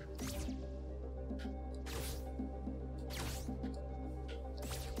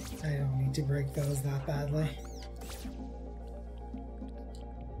 I don't need to break those that badly.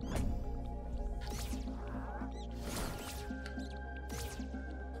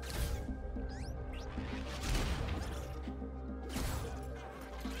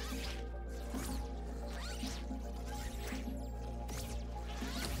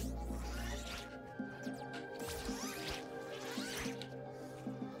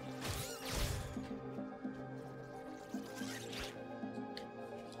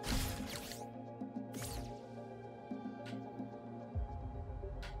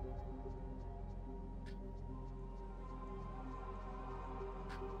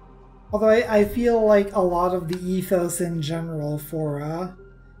 Although I feel like a lot of the ethos in general for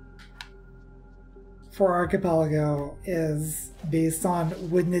Archipelago is based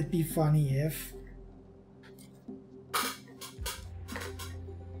on wouldn't it be funny if.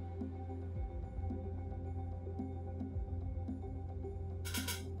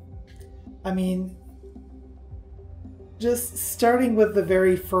 I mean, just starting with the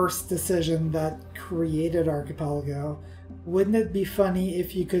very first decision that created Archipelago, wouldn't it be funny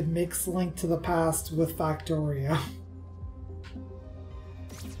if you could mix Link to the Past with Factorio?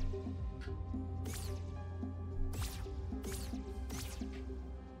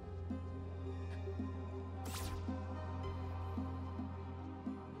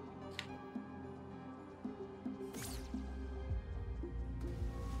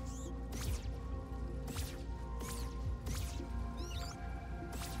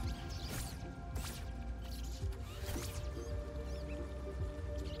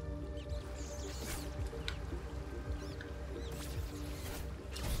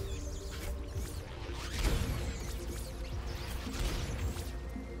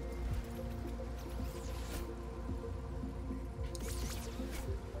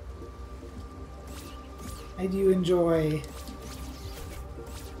 I do enjoy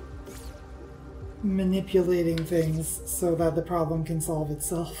manipulating things so that the problem can solve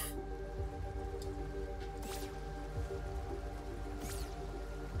itself.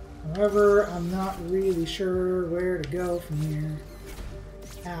 However, I'm not really sure where to go from here.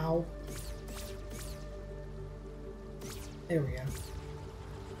 Ow. There we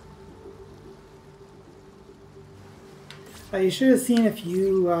go. You should have seen a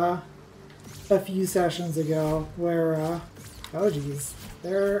few sessions ago where, oh geez,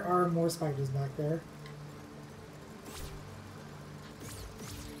 there are more spiders back there.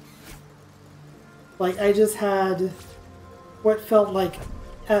 Like, I just had what felt like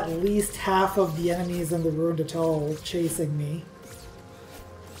at least half of the enemies in the Ruined Atoll chasing me.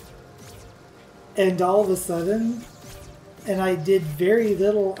 And all of a sudden, and I did very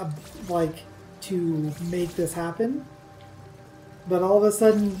little, like, to make this happen, but all of a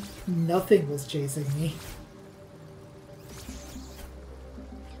sudden, nothing was chasing me.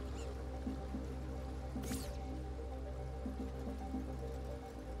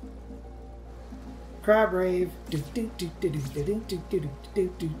 Crab rave.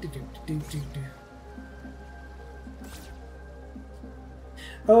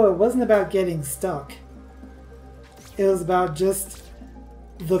 Oh, it wasn't about getting stuck. It was about just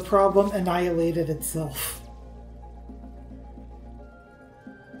the problem annihilated itself.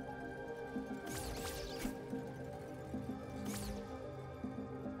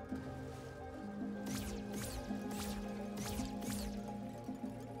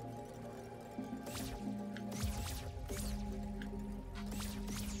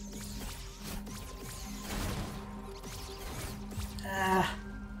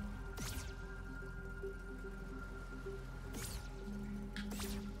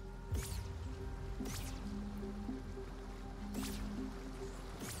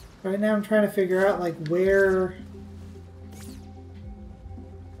 Right now I'm trying to figure out, like, where...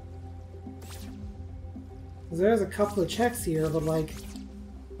 There's a couple of checks here, but, like,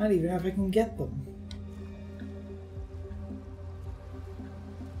 I don't even know if I can get them.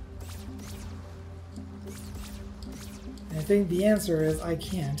 And I think the answer is I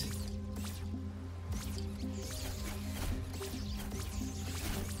can't.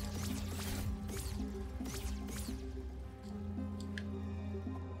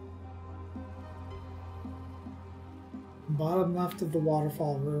 Bottom left of the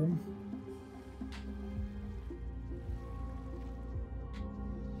waterfall room.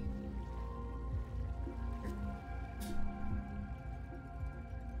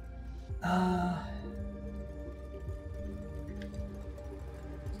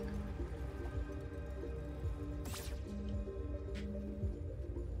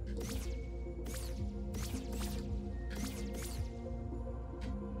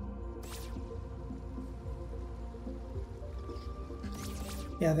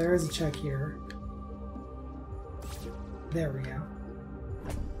 Yeah, there is a check here. There we go.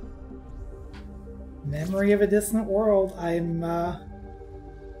 Memory of a Distant World. I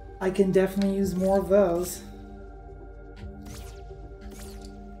can definitely use more of those.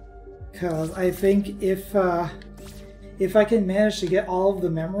 Because I think if I can manage to get all of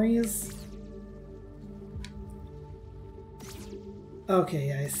the memories...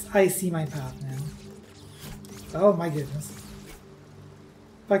 Okay, I see my path now. Oh my goodness.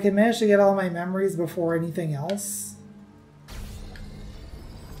 If I can manage to get all my memories before anything else,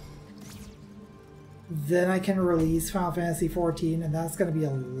 then I can release Final Fantasy XIV, and that's going to be a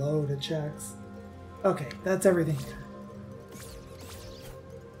load of checks. Okay, that's everything here.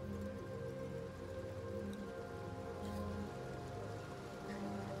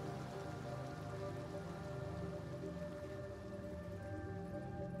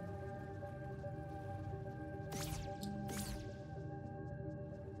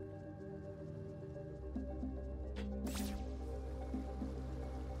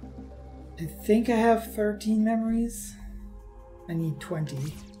 I think I have 13 memories. I need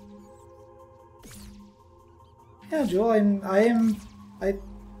 20. Yeah, Joel,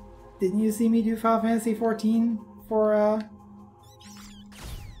 didn't you see me do Final Fantasy XIV for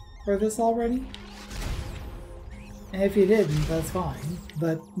this already? And if you didn't, that's fine.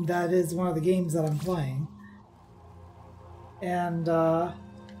 But that is one of the games that I'm playing. And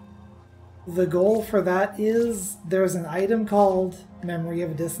the goal for that is there's an item called Memory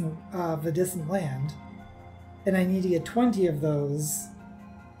of a Distant Land, and I need to get 20 of those,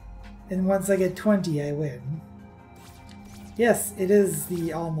 and once I get 20 I win. Yes, it is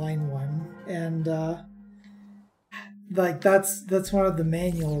the online one, and like that's one of the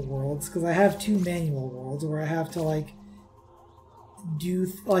manual worlds, because I have 2 manual worlds where I have to like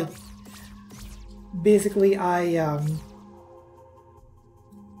do like basically I have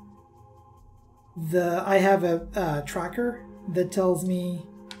a tracker that tells me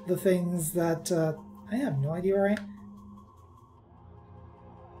the things that I have no idea where I am.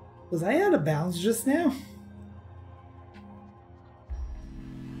 Was I out of bounds just now?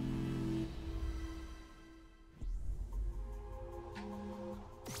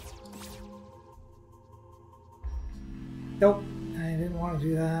 Nope, I didn't want to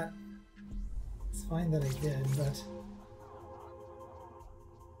do that. It's fine that I did, but...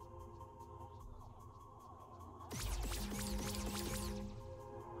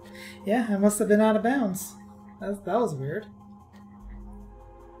 yeah, I must have been out of bounds. That was weird.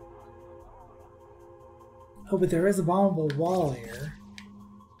 Oh, but there is a bombable wall here.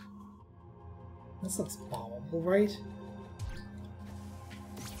 This looks bombable, right?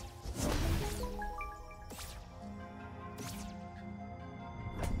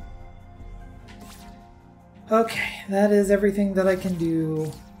 Okay, that is everything that I can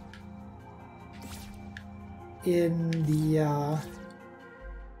do in the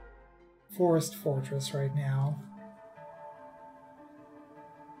Forest Fortress right now.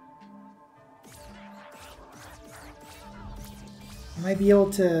 I might be able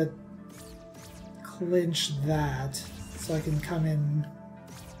to clinch that so I can come in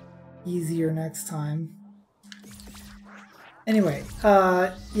easier next time. Anyway,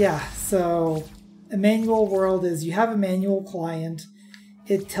 yeah, so a manual world is you have a manual client.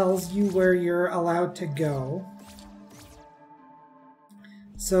 It tells you where you're allowed to go.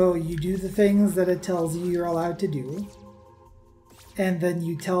 So you do the things that it tells you you're allowed to do. And then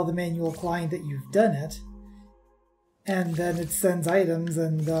you tell the manual client that you've done it. And then it sends items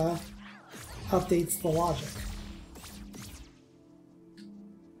and updates the logic.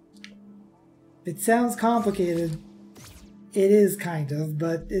 It sounds complicated. It is kind of,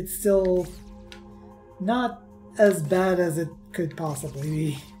 but it's still not as bad as it could possibly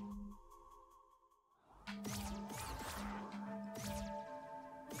be.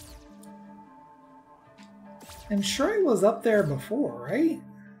 I'm sure I was up there before, right?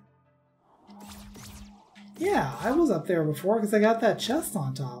 Yeah, I was up there before because I got that chest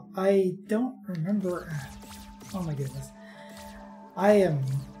on top. I don't remember... oh my goodness. I am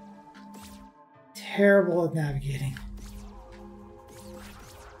terrible at navigating.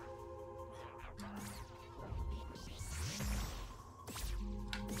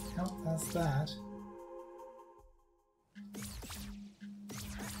 Nope, that's that.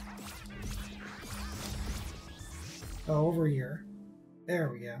 Oh, over here.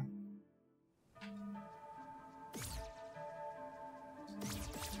 There we go.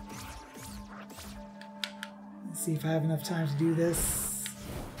 Let's see if I have enough time to do this.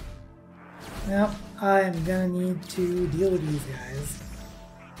 Nope, I'm gonna need to deal with these guys.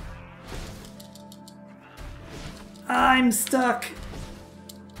 I'm stuck!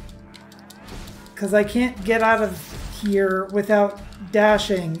 Because I can't get out of here without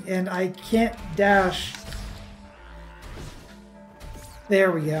dashing, and I can't dash.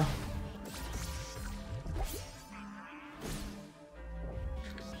 There we go.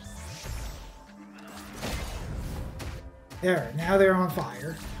 There, now they're on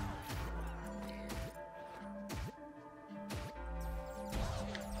fire.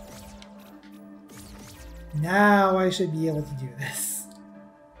 Now I should be able to do this.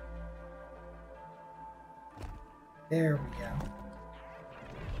 There we go.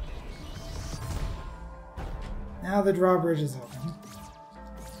 Now the drawbridge is open.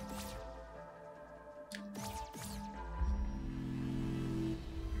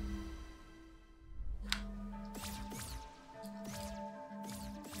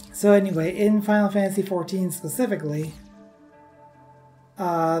 So anyway, in Final Fantasy XIV specifically,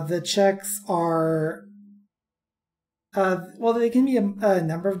 the checks are, well, they can be a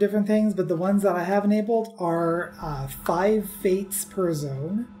number of different things, but the ones that I have enabled are 5 fates per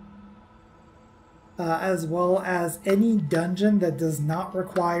zone, as well as any dungeon that does not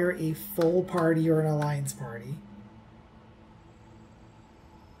require a full party or an alliance party.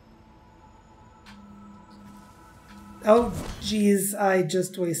 Oh, geez, I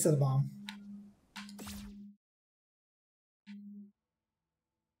just wasted a bomb.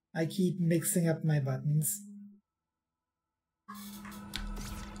 I keep mixing up my buttons.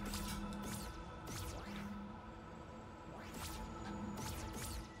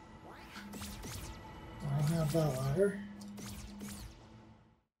 I have that ladder.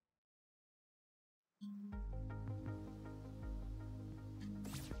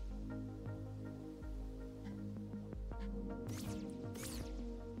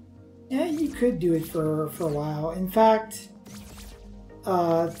 Yeah, you could do it for a while. In fact,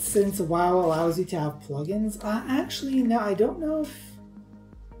 since WoW allows you to have plugins. Actually, no, I don't know if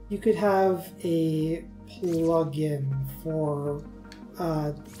you could have a plugin for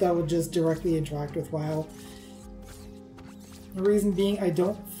that would just directly interact with WoW. The reason being, I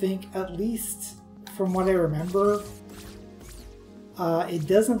don't think, at least from what I remember, it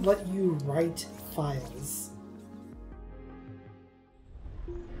doesn't let you write files.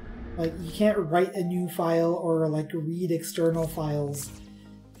 Like, you can't write a new file or like read external files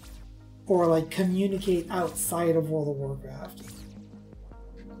or like communicate outside of World of Warcraft.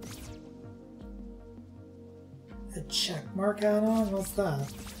 A check mark add-on? What's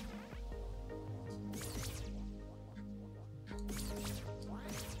that?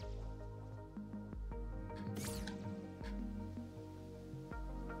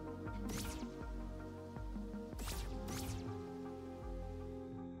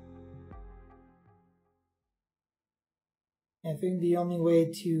 I think the only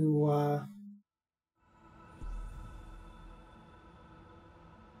way to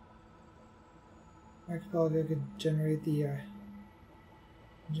Archipelago could generate the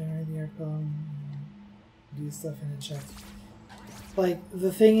archipelago, do stuff in a check. Like,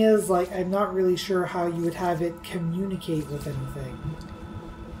 the thing is, like, I'm not really sure how you would have it communicate with anything.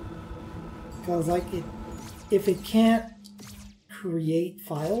 Because, like, if it can't create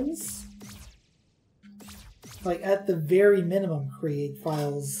files, like, at the very minimum, create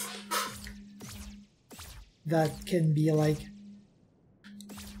files that can be, like,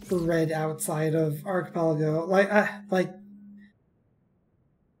 read outside of Archipelago. Like,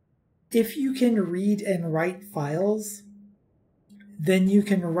 if you can read and write files, then you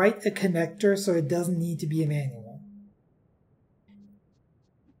can write a connector so it doesn't need to be a manual.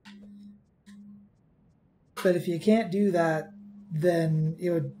 But if you can't do that, then it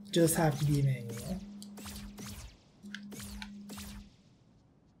would just have to be a manual.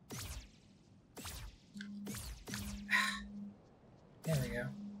 There we go.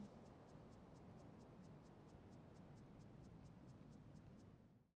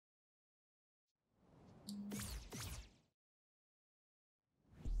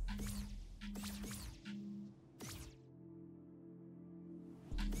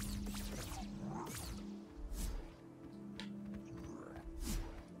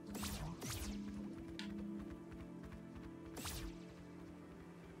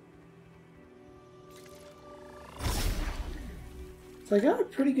 So I got a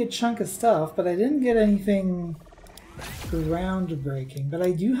pretty good chunk of stuff, but I didn't get anything groundbreaking. But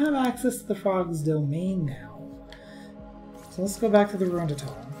I do have access to the Frog's domain now. So let's go back to the Ruined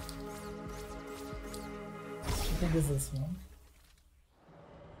Totem. I think is this one.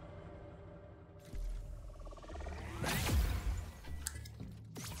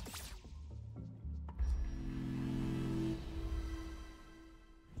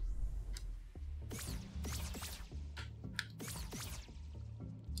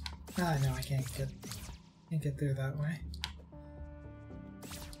 Ah, no, I can't get there that way.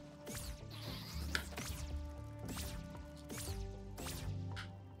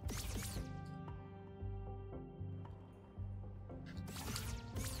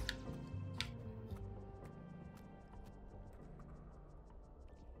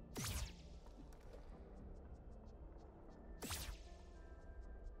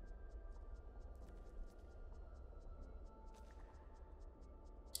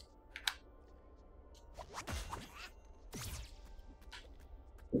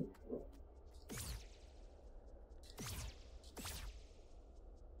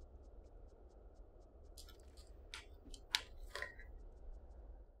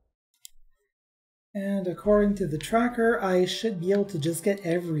 And according to the tracker, I should be able to just get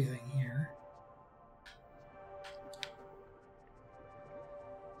everything here.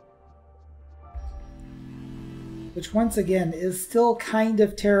 Which, once again, is still kind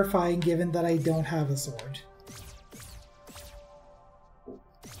of terrifying given that I don't have a sword.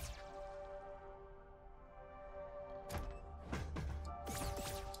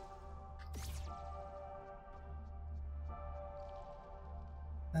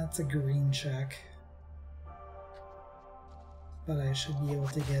 That's a green check. But I should be able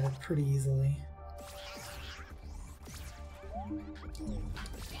to get it pretty easily.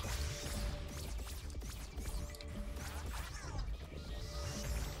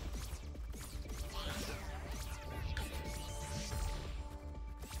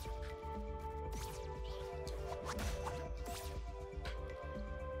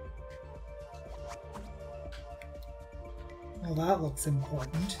 Well, that looks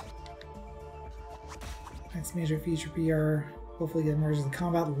important. Next major feature PR. Hopefully get merged with the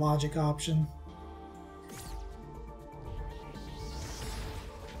combat logic option.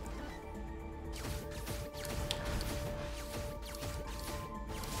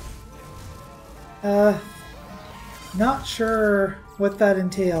 Not sure what that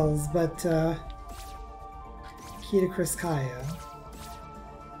entails, but key to Kriskaya.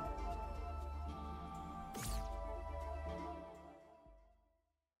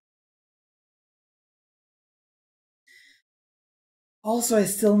 Also, I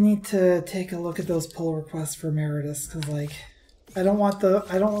still need to take a look at those pull requests for Meritus, because like I don't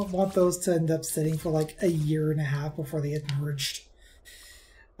want those to end up sitting for like a year and a half before they get merged.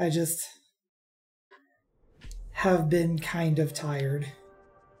 I just have been kind of tired,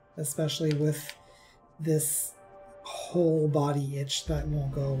 especially with this whole body itch that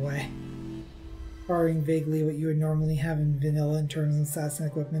won't go away. Barring vaguely what you would normally have in vanilla in terms of stats and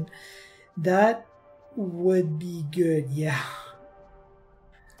equipment. That would be good, yeah.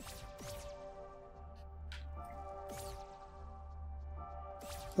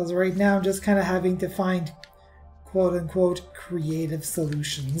 Because right now I'm just kind of having to find quote-unquote creative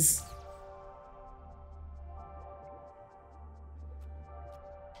solutions.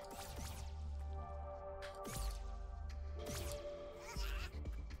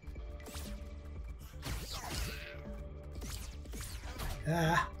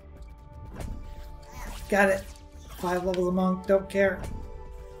 Ah. Got it. 5 levels of monk, don't care.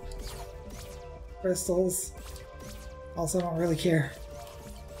 Crystals. Also don't really care.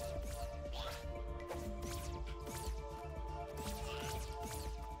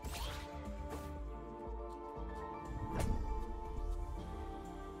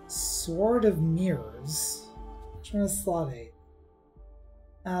 Sword of Mirrors. Which one is slot 8?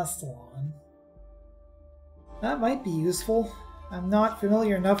 Astalon. That might be useful. I'm not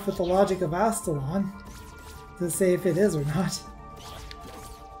familiar enough with the logic of Astalon to say if it is or not.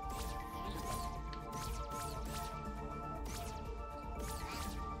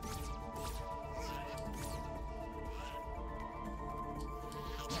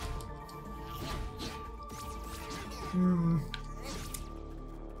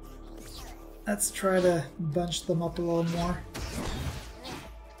 Let's try to bunch them up a little more.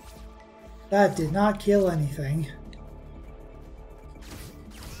 That did not kill anything.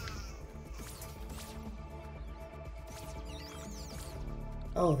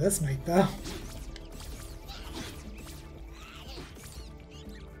 Oh, this might though.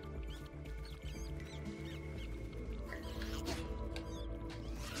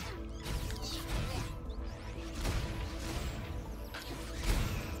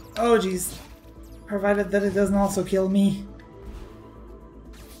 Oh geez. Provided that it doesn't also kill me.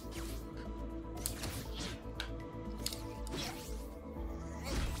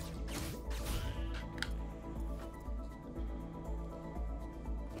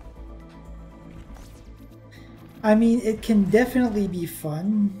 I mean, it can definitely be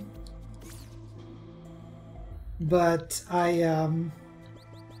fun, but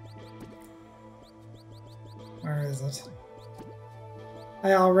where is it?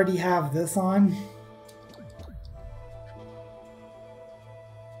 I already have this on.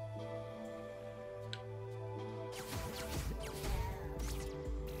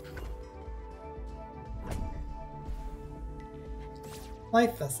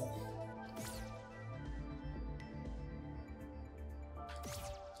 Life Vessel.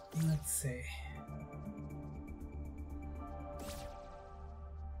 Let's see.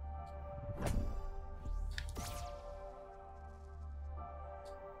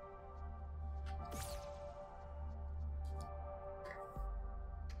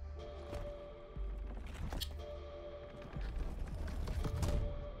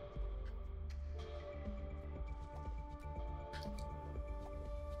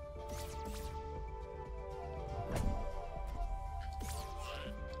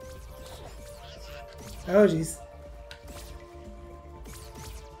 Oh jeez.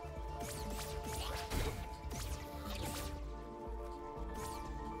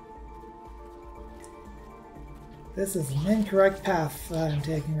 This is an incorrect path that I'm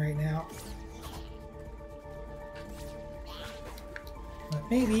taking right now. But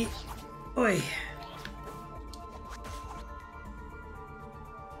maybe... Oi!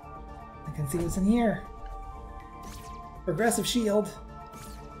 I can see what's in here. Progressive shield.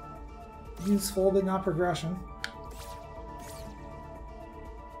 Useful, but not progression.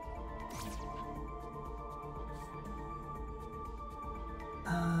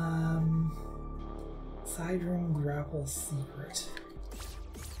 Side room grapple secret.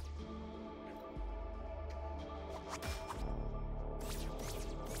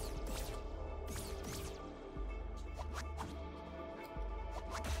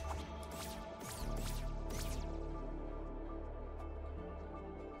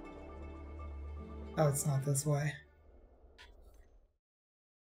 Oh, it's not this way.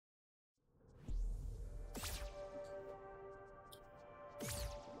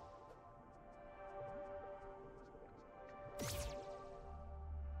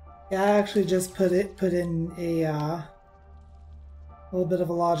 Yeah, I actually just put in a little bit of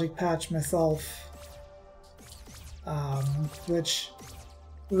a logic patch myself, which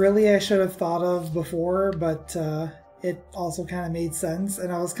really I should have thought of before, but it also kind of made sense,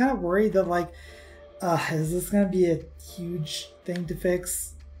 and I was kind of worried that, like, is this going to be a huge thing to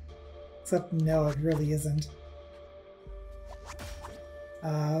fix? Except no, it really isn't. It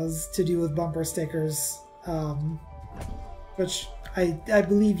was to do with bumper stickers, which I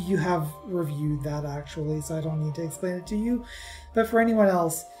believe you have reviewed that actually, so I don't need to explain it to you. But for anyone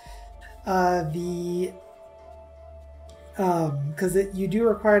else, because you do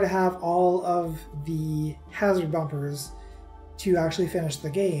require to have all of the hazard bumpers to actually finish the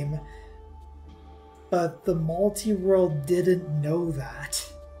game, but the multi-world didn't know that.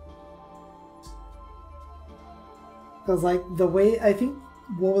 Because, like, the way I think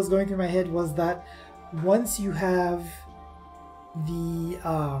what was going through my head was that once you have the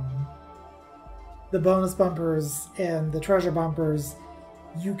bonus bumpers and the treasure bumpers,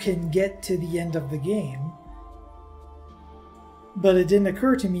 you can get to the end of the game. But it didn't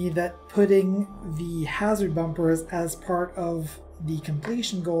occur to me that putting the hazard bumpers as part of the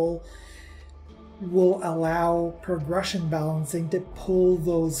completion goal will allow progression balancing to pull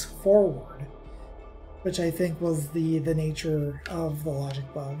those forward, which I think was the nature of the logic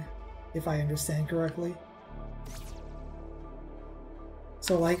bug, if I understand correctly.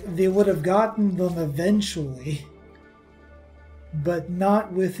 So, like, they would have gotten them eventually, but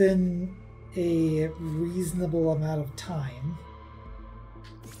not within a reasonable amount of time.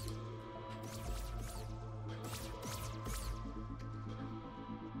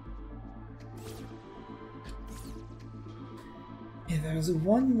 Yeah, there's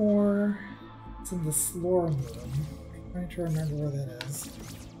one more. It's in the Slore room. I'm trying to remember where that is.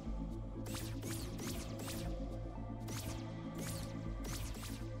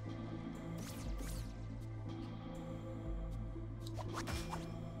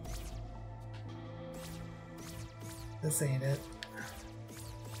 This ain't it.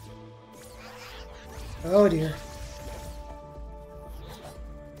 Oh dear.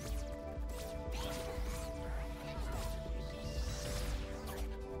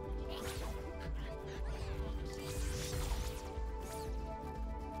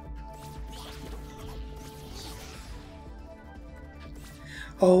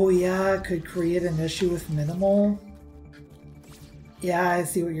 Oh yeah, it could create an issue with minimal. Yeah, I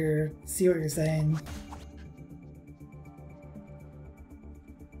see what you're saying.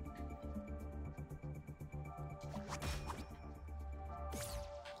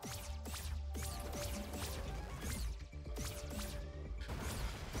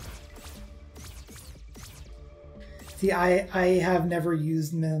 See, I have never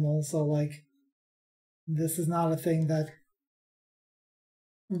used minimal, so, like, this is not a thing that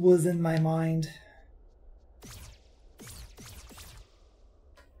was in my mind.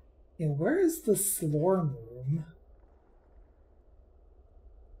 Yeah, where is the Slorm room?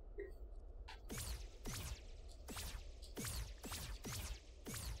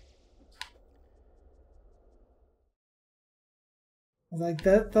 Like,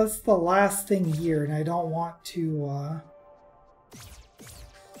 that's the last thing here, and I don't want to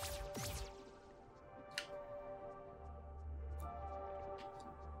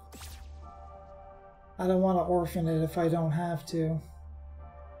I don't want to orphan it if I don't have to.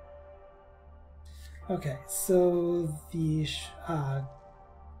 Okay, so the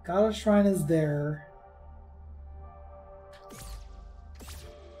Goddess Shrine is there.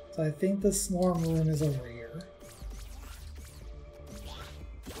 So I think the Snorm room is over here.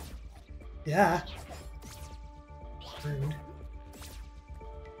 Yeah. Rude.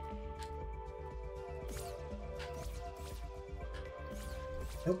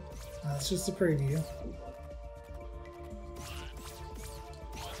 Nope, that's just a preview.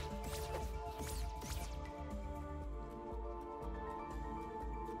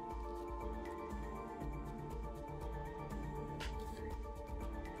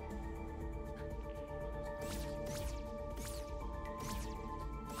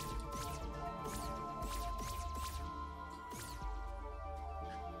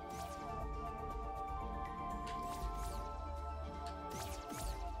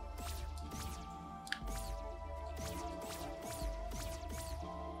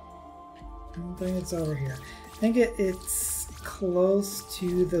 I don't think it's over here. I think it's close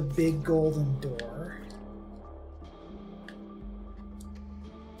to the big golden door.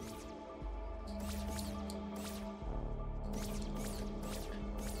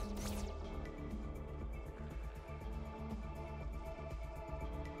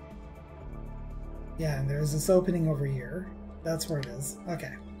 Yeah, and there's this opening over here. That's where it is.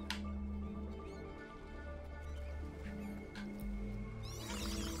 Okay.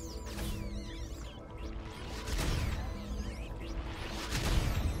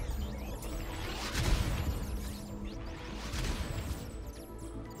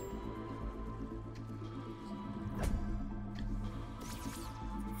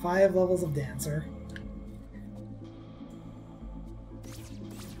 5 levels of Dancer.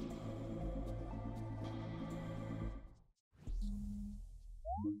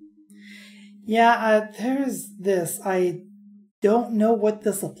 Yeah, there's this. I don't know what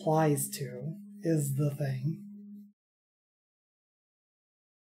this applies to, is the thing.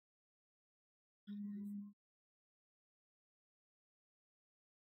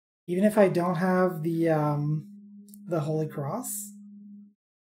 Even if I don't have the Holy Cross?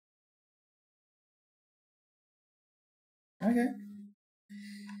 Okay.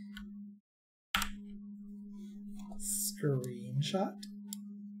 Screenshot.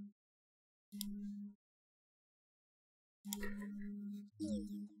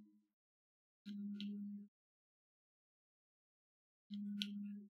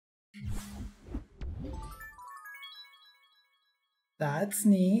 That's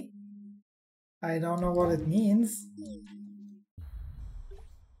neat. I don't know what it means.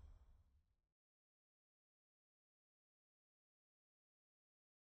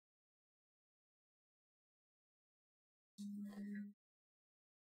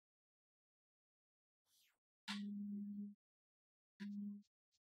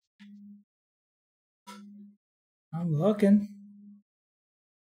 I'm looking.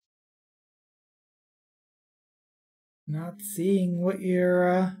 Not seeing what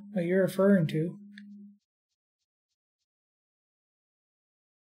you're referring to.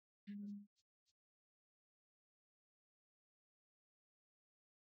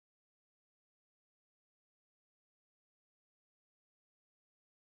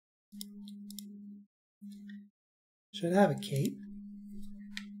 Should have a cape.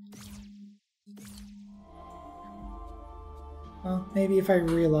 Well, maybe if I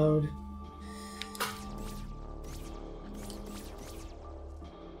reload.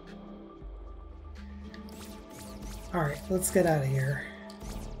 Alright, let's get out of here.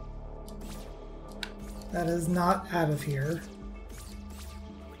 That is not out of here.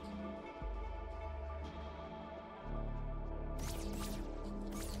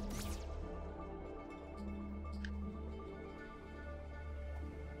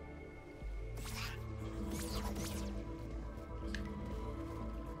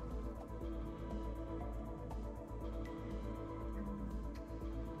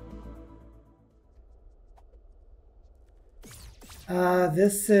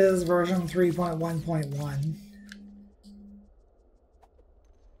 This is version 3.1.1,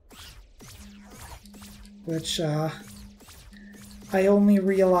 which I only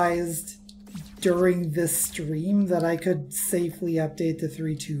realized during this stream that I could safely update to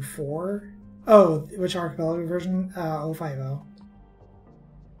 3.2.4. Oh, which Archimegalo version? 0.50.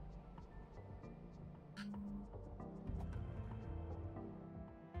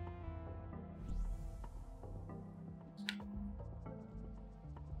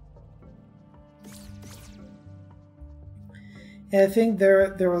 I think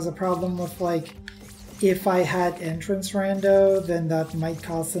there was a problem with, like, if I had entrance rando, then that might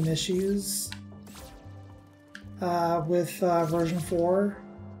cause some issues with version 4.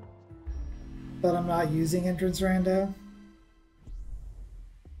 But I'm not using entrance rando.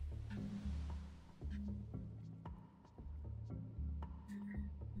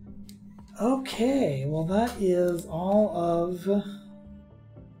 Okay, well that is all of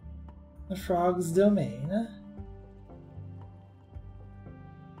the Frog's Domain.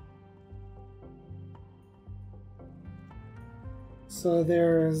 So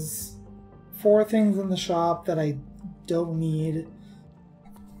there's 4 things in the shop that I don't need.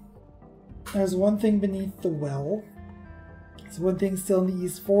 There's 1 thing beneath the well. There's 1 thing still in the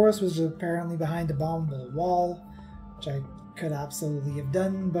East Forest, which is apparently behind a bombable wall, which I could absolutely have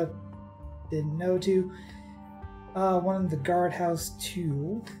done, but didn't know to. 1 in the guardhouse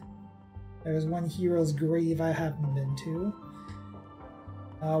 2. There's 1 hero's grave I haven't been to.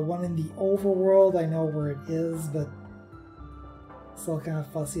 1 in the overworld, I know where it is, but still kind of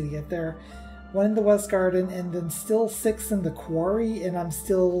fussy to get there. 1 in the West Garden, and then still 6 in the quarry, and I'm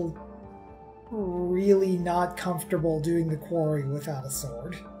still really not comfortable doing the quarry without a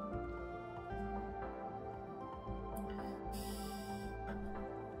sword.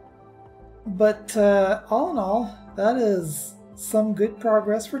 But all in all, that is some good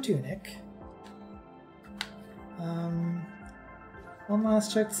progress for TUNIC. One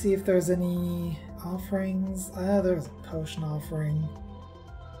last check to see if there's any offerings. There's a potion offering.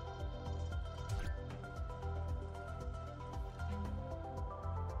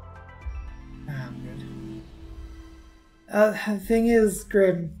 I'm good. The thing is,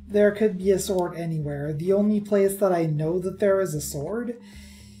 Grim, there could be a sword anywhere. The only place that I know that there is a sword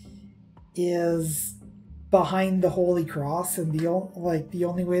is behind the Holy Cross, and the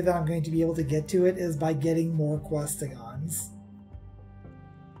only way that I'm going to be able to get to it is by getting more Questigons.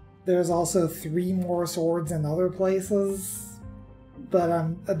 There's also 3 more swords in other places, but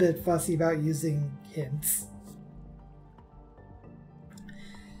I'm a bit fussy about using hints.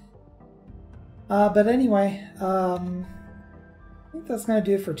 But anyway, I think that's going to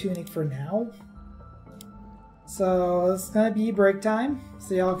do it for Tunic for now. So it's going to be break time,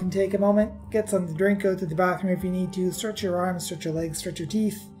 so y'all can take a moment, get something to drink, go to the bathroom if you need to, stretch your arms, stretch your legs, stretch your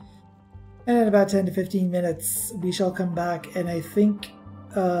teeth. And in about 10 to 15 minutes, we shall come back, and I think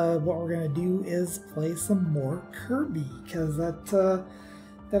what we're going to do is play some more Kirby, because that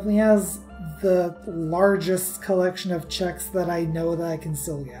definitely has the largest collection of checks that I know that I can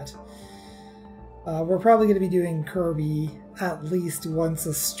still get. We're probably going to be doing Kirby at least once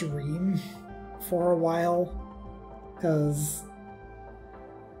a stream for a while, because,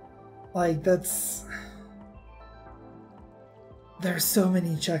 like, there's so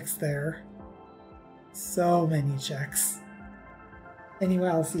many checks there. So many checks. Anyway,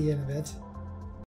 I'll see you in a bit.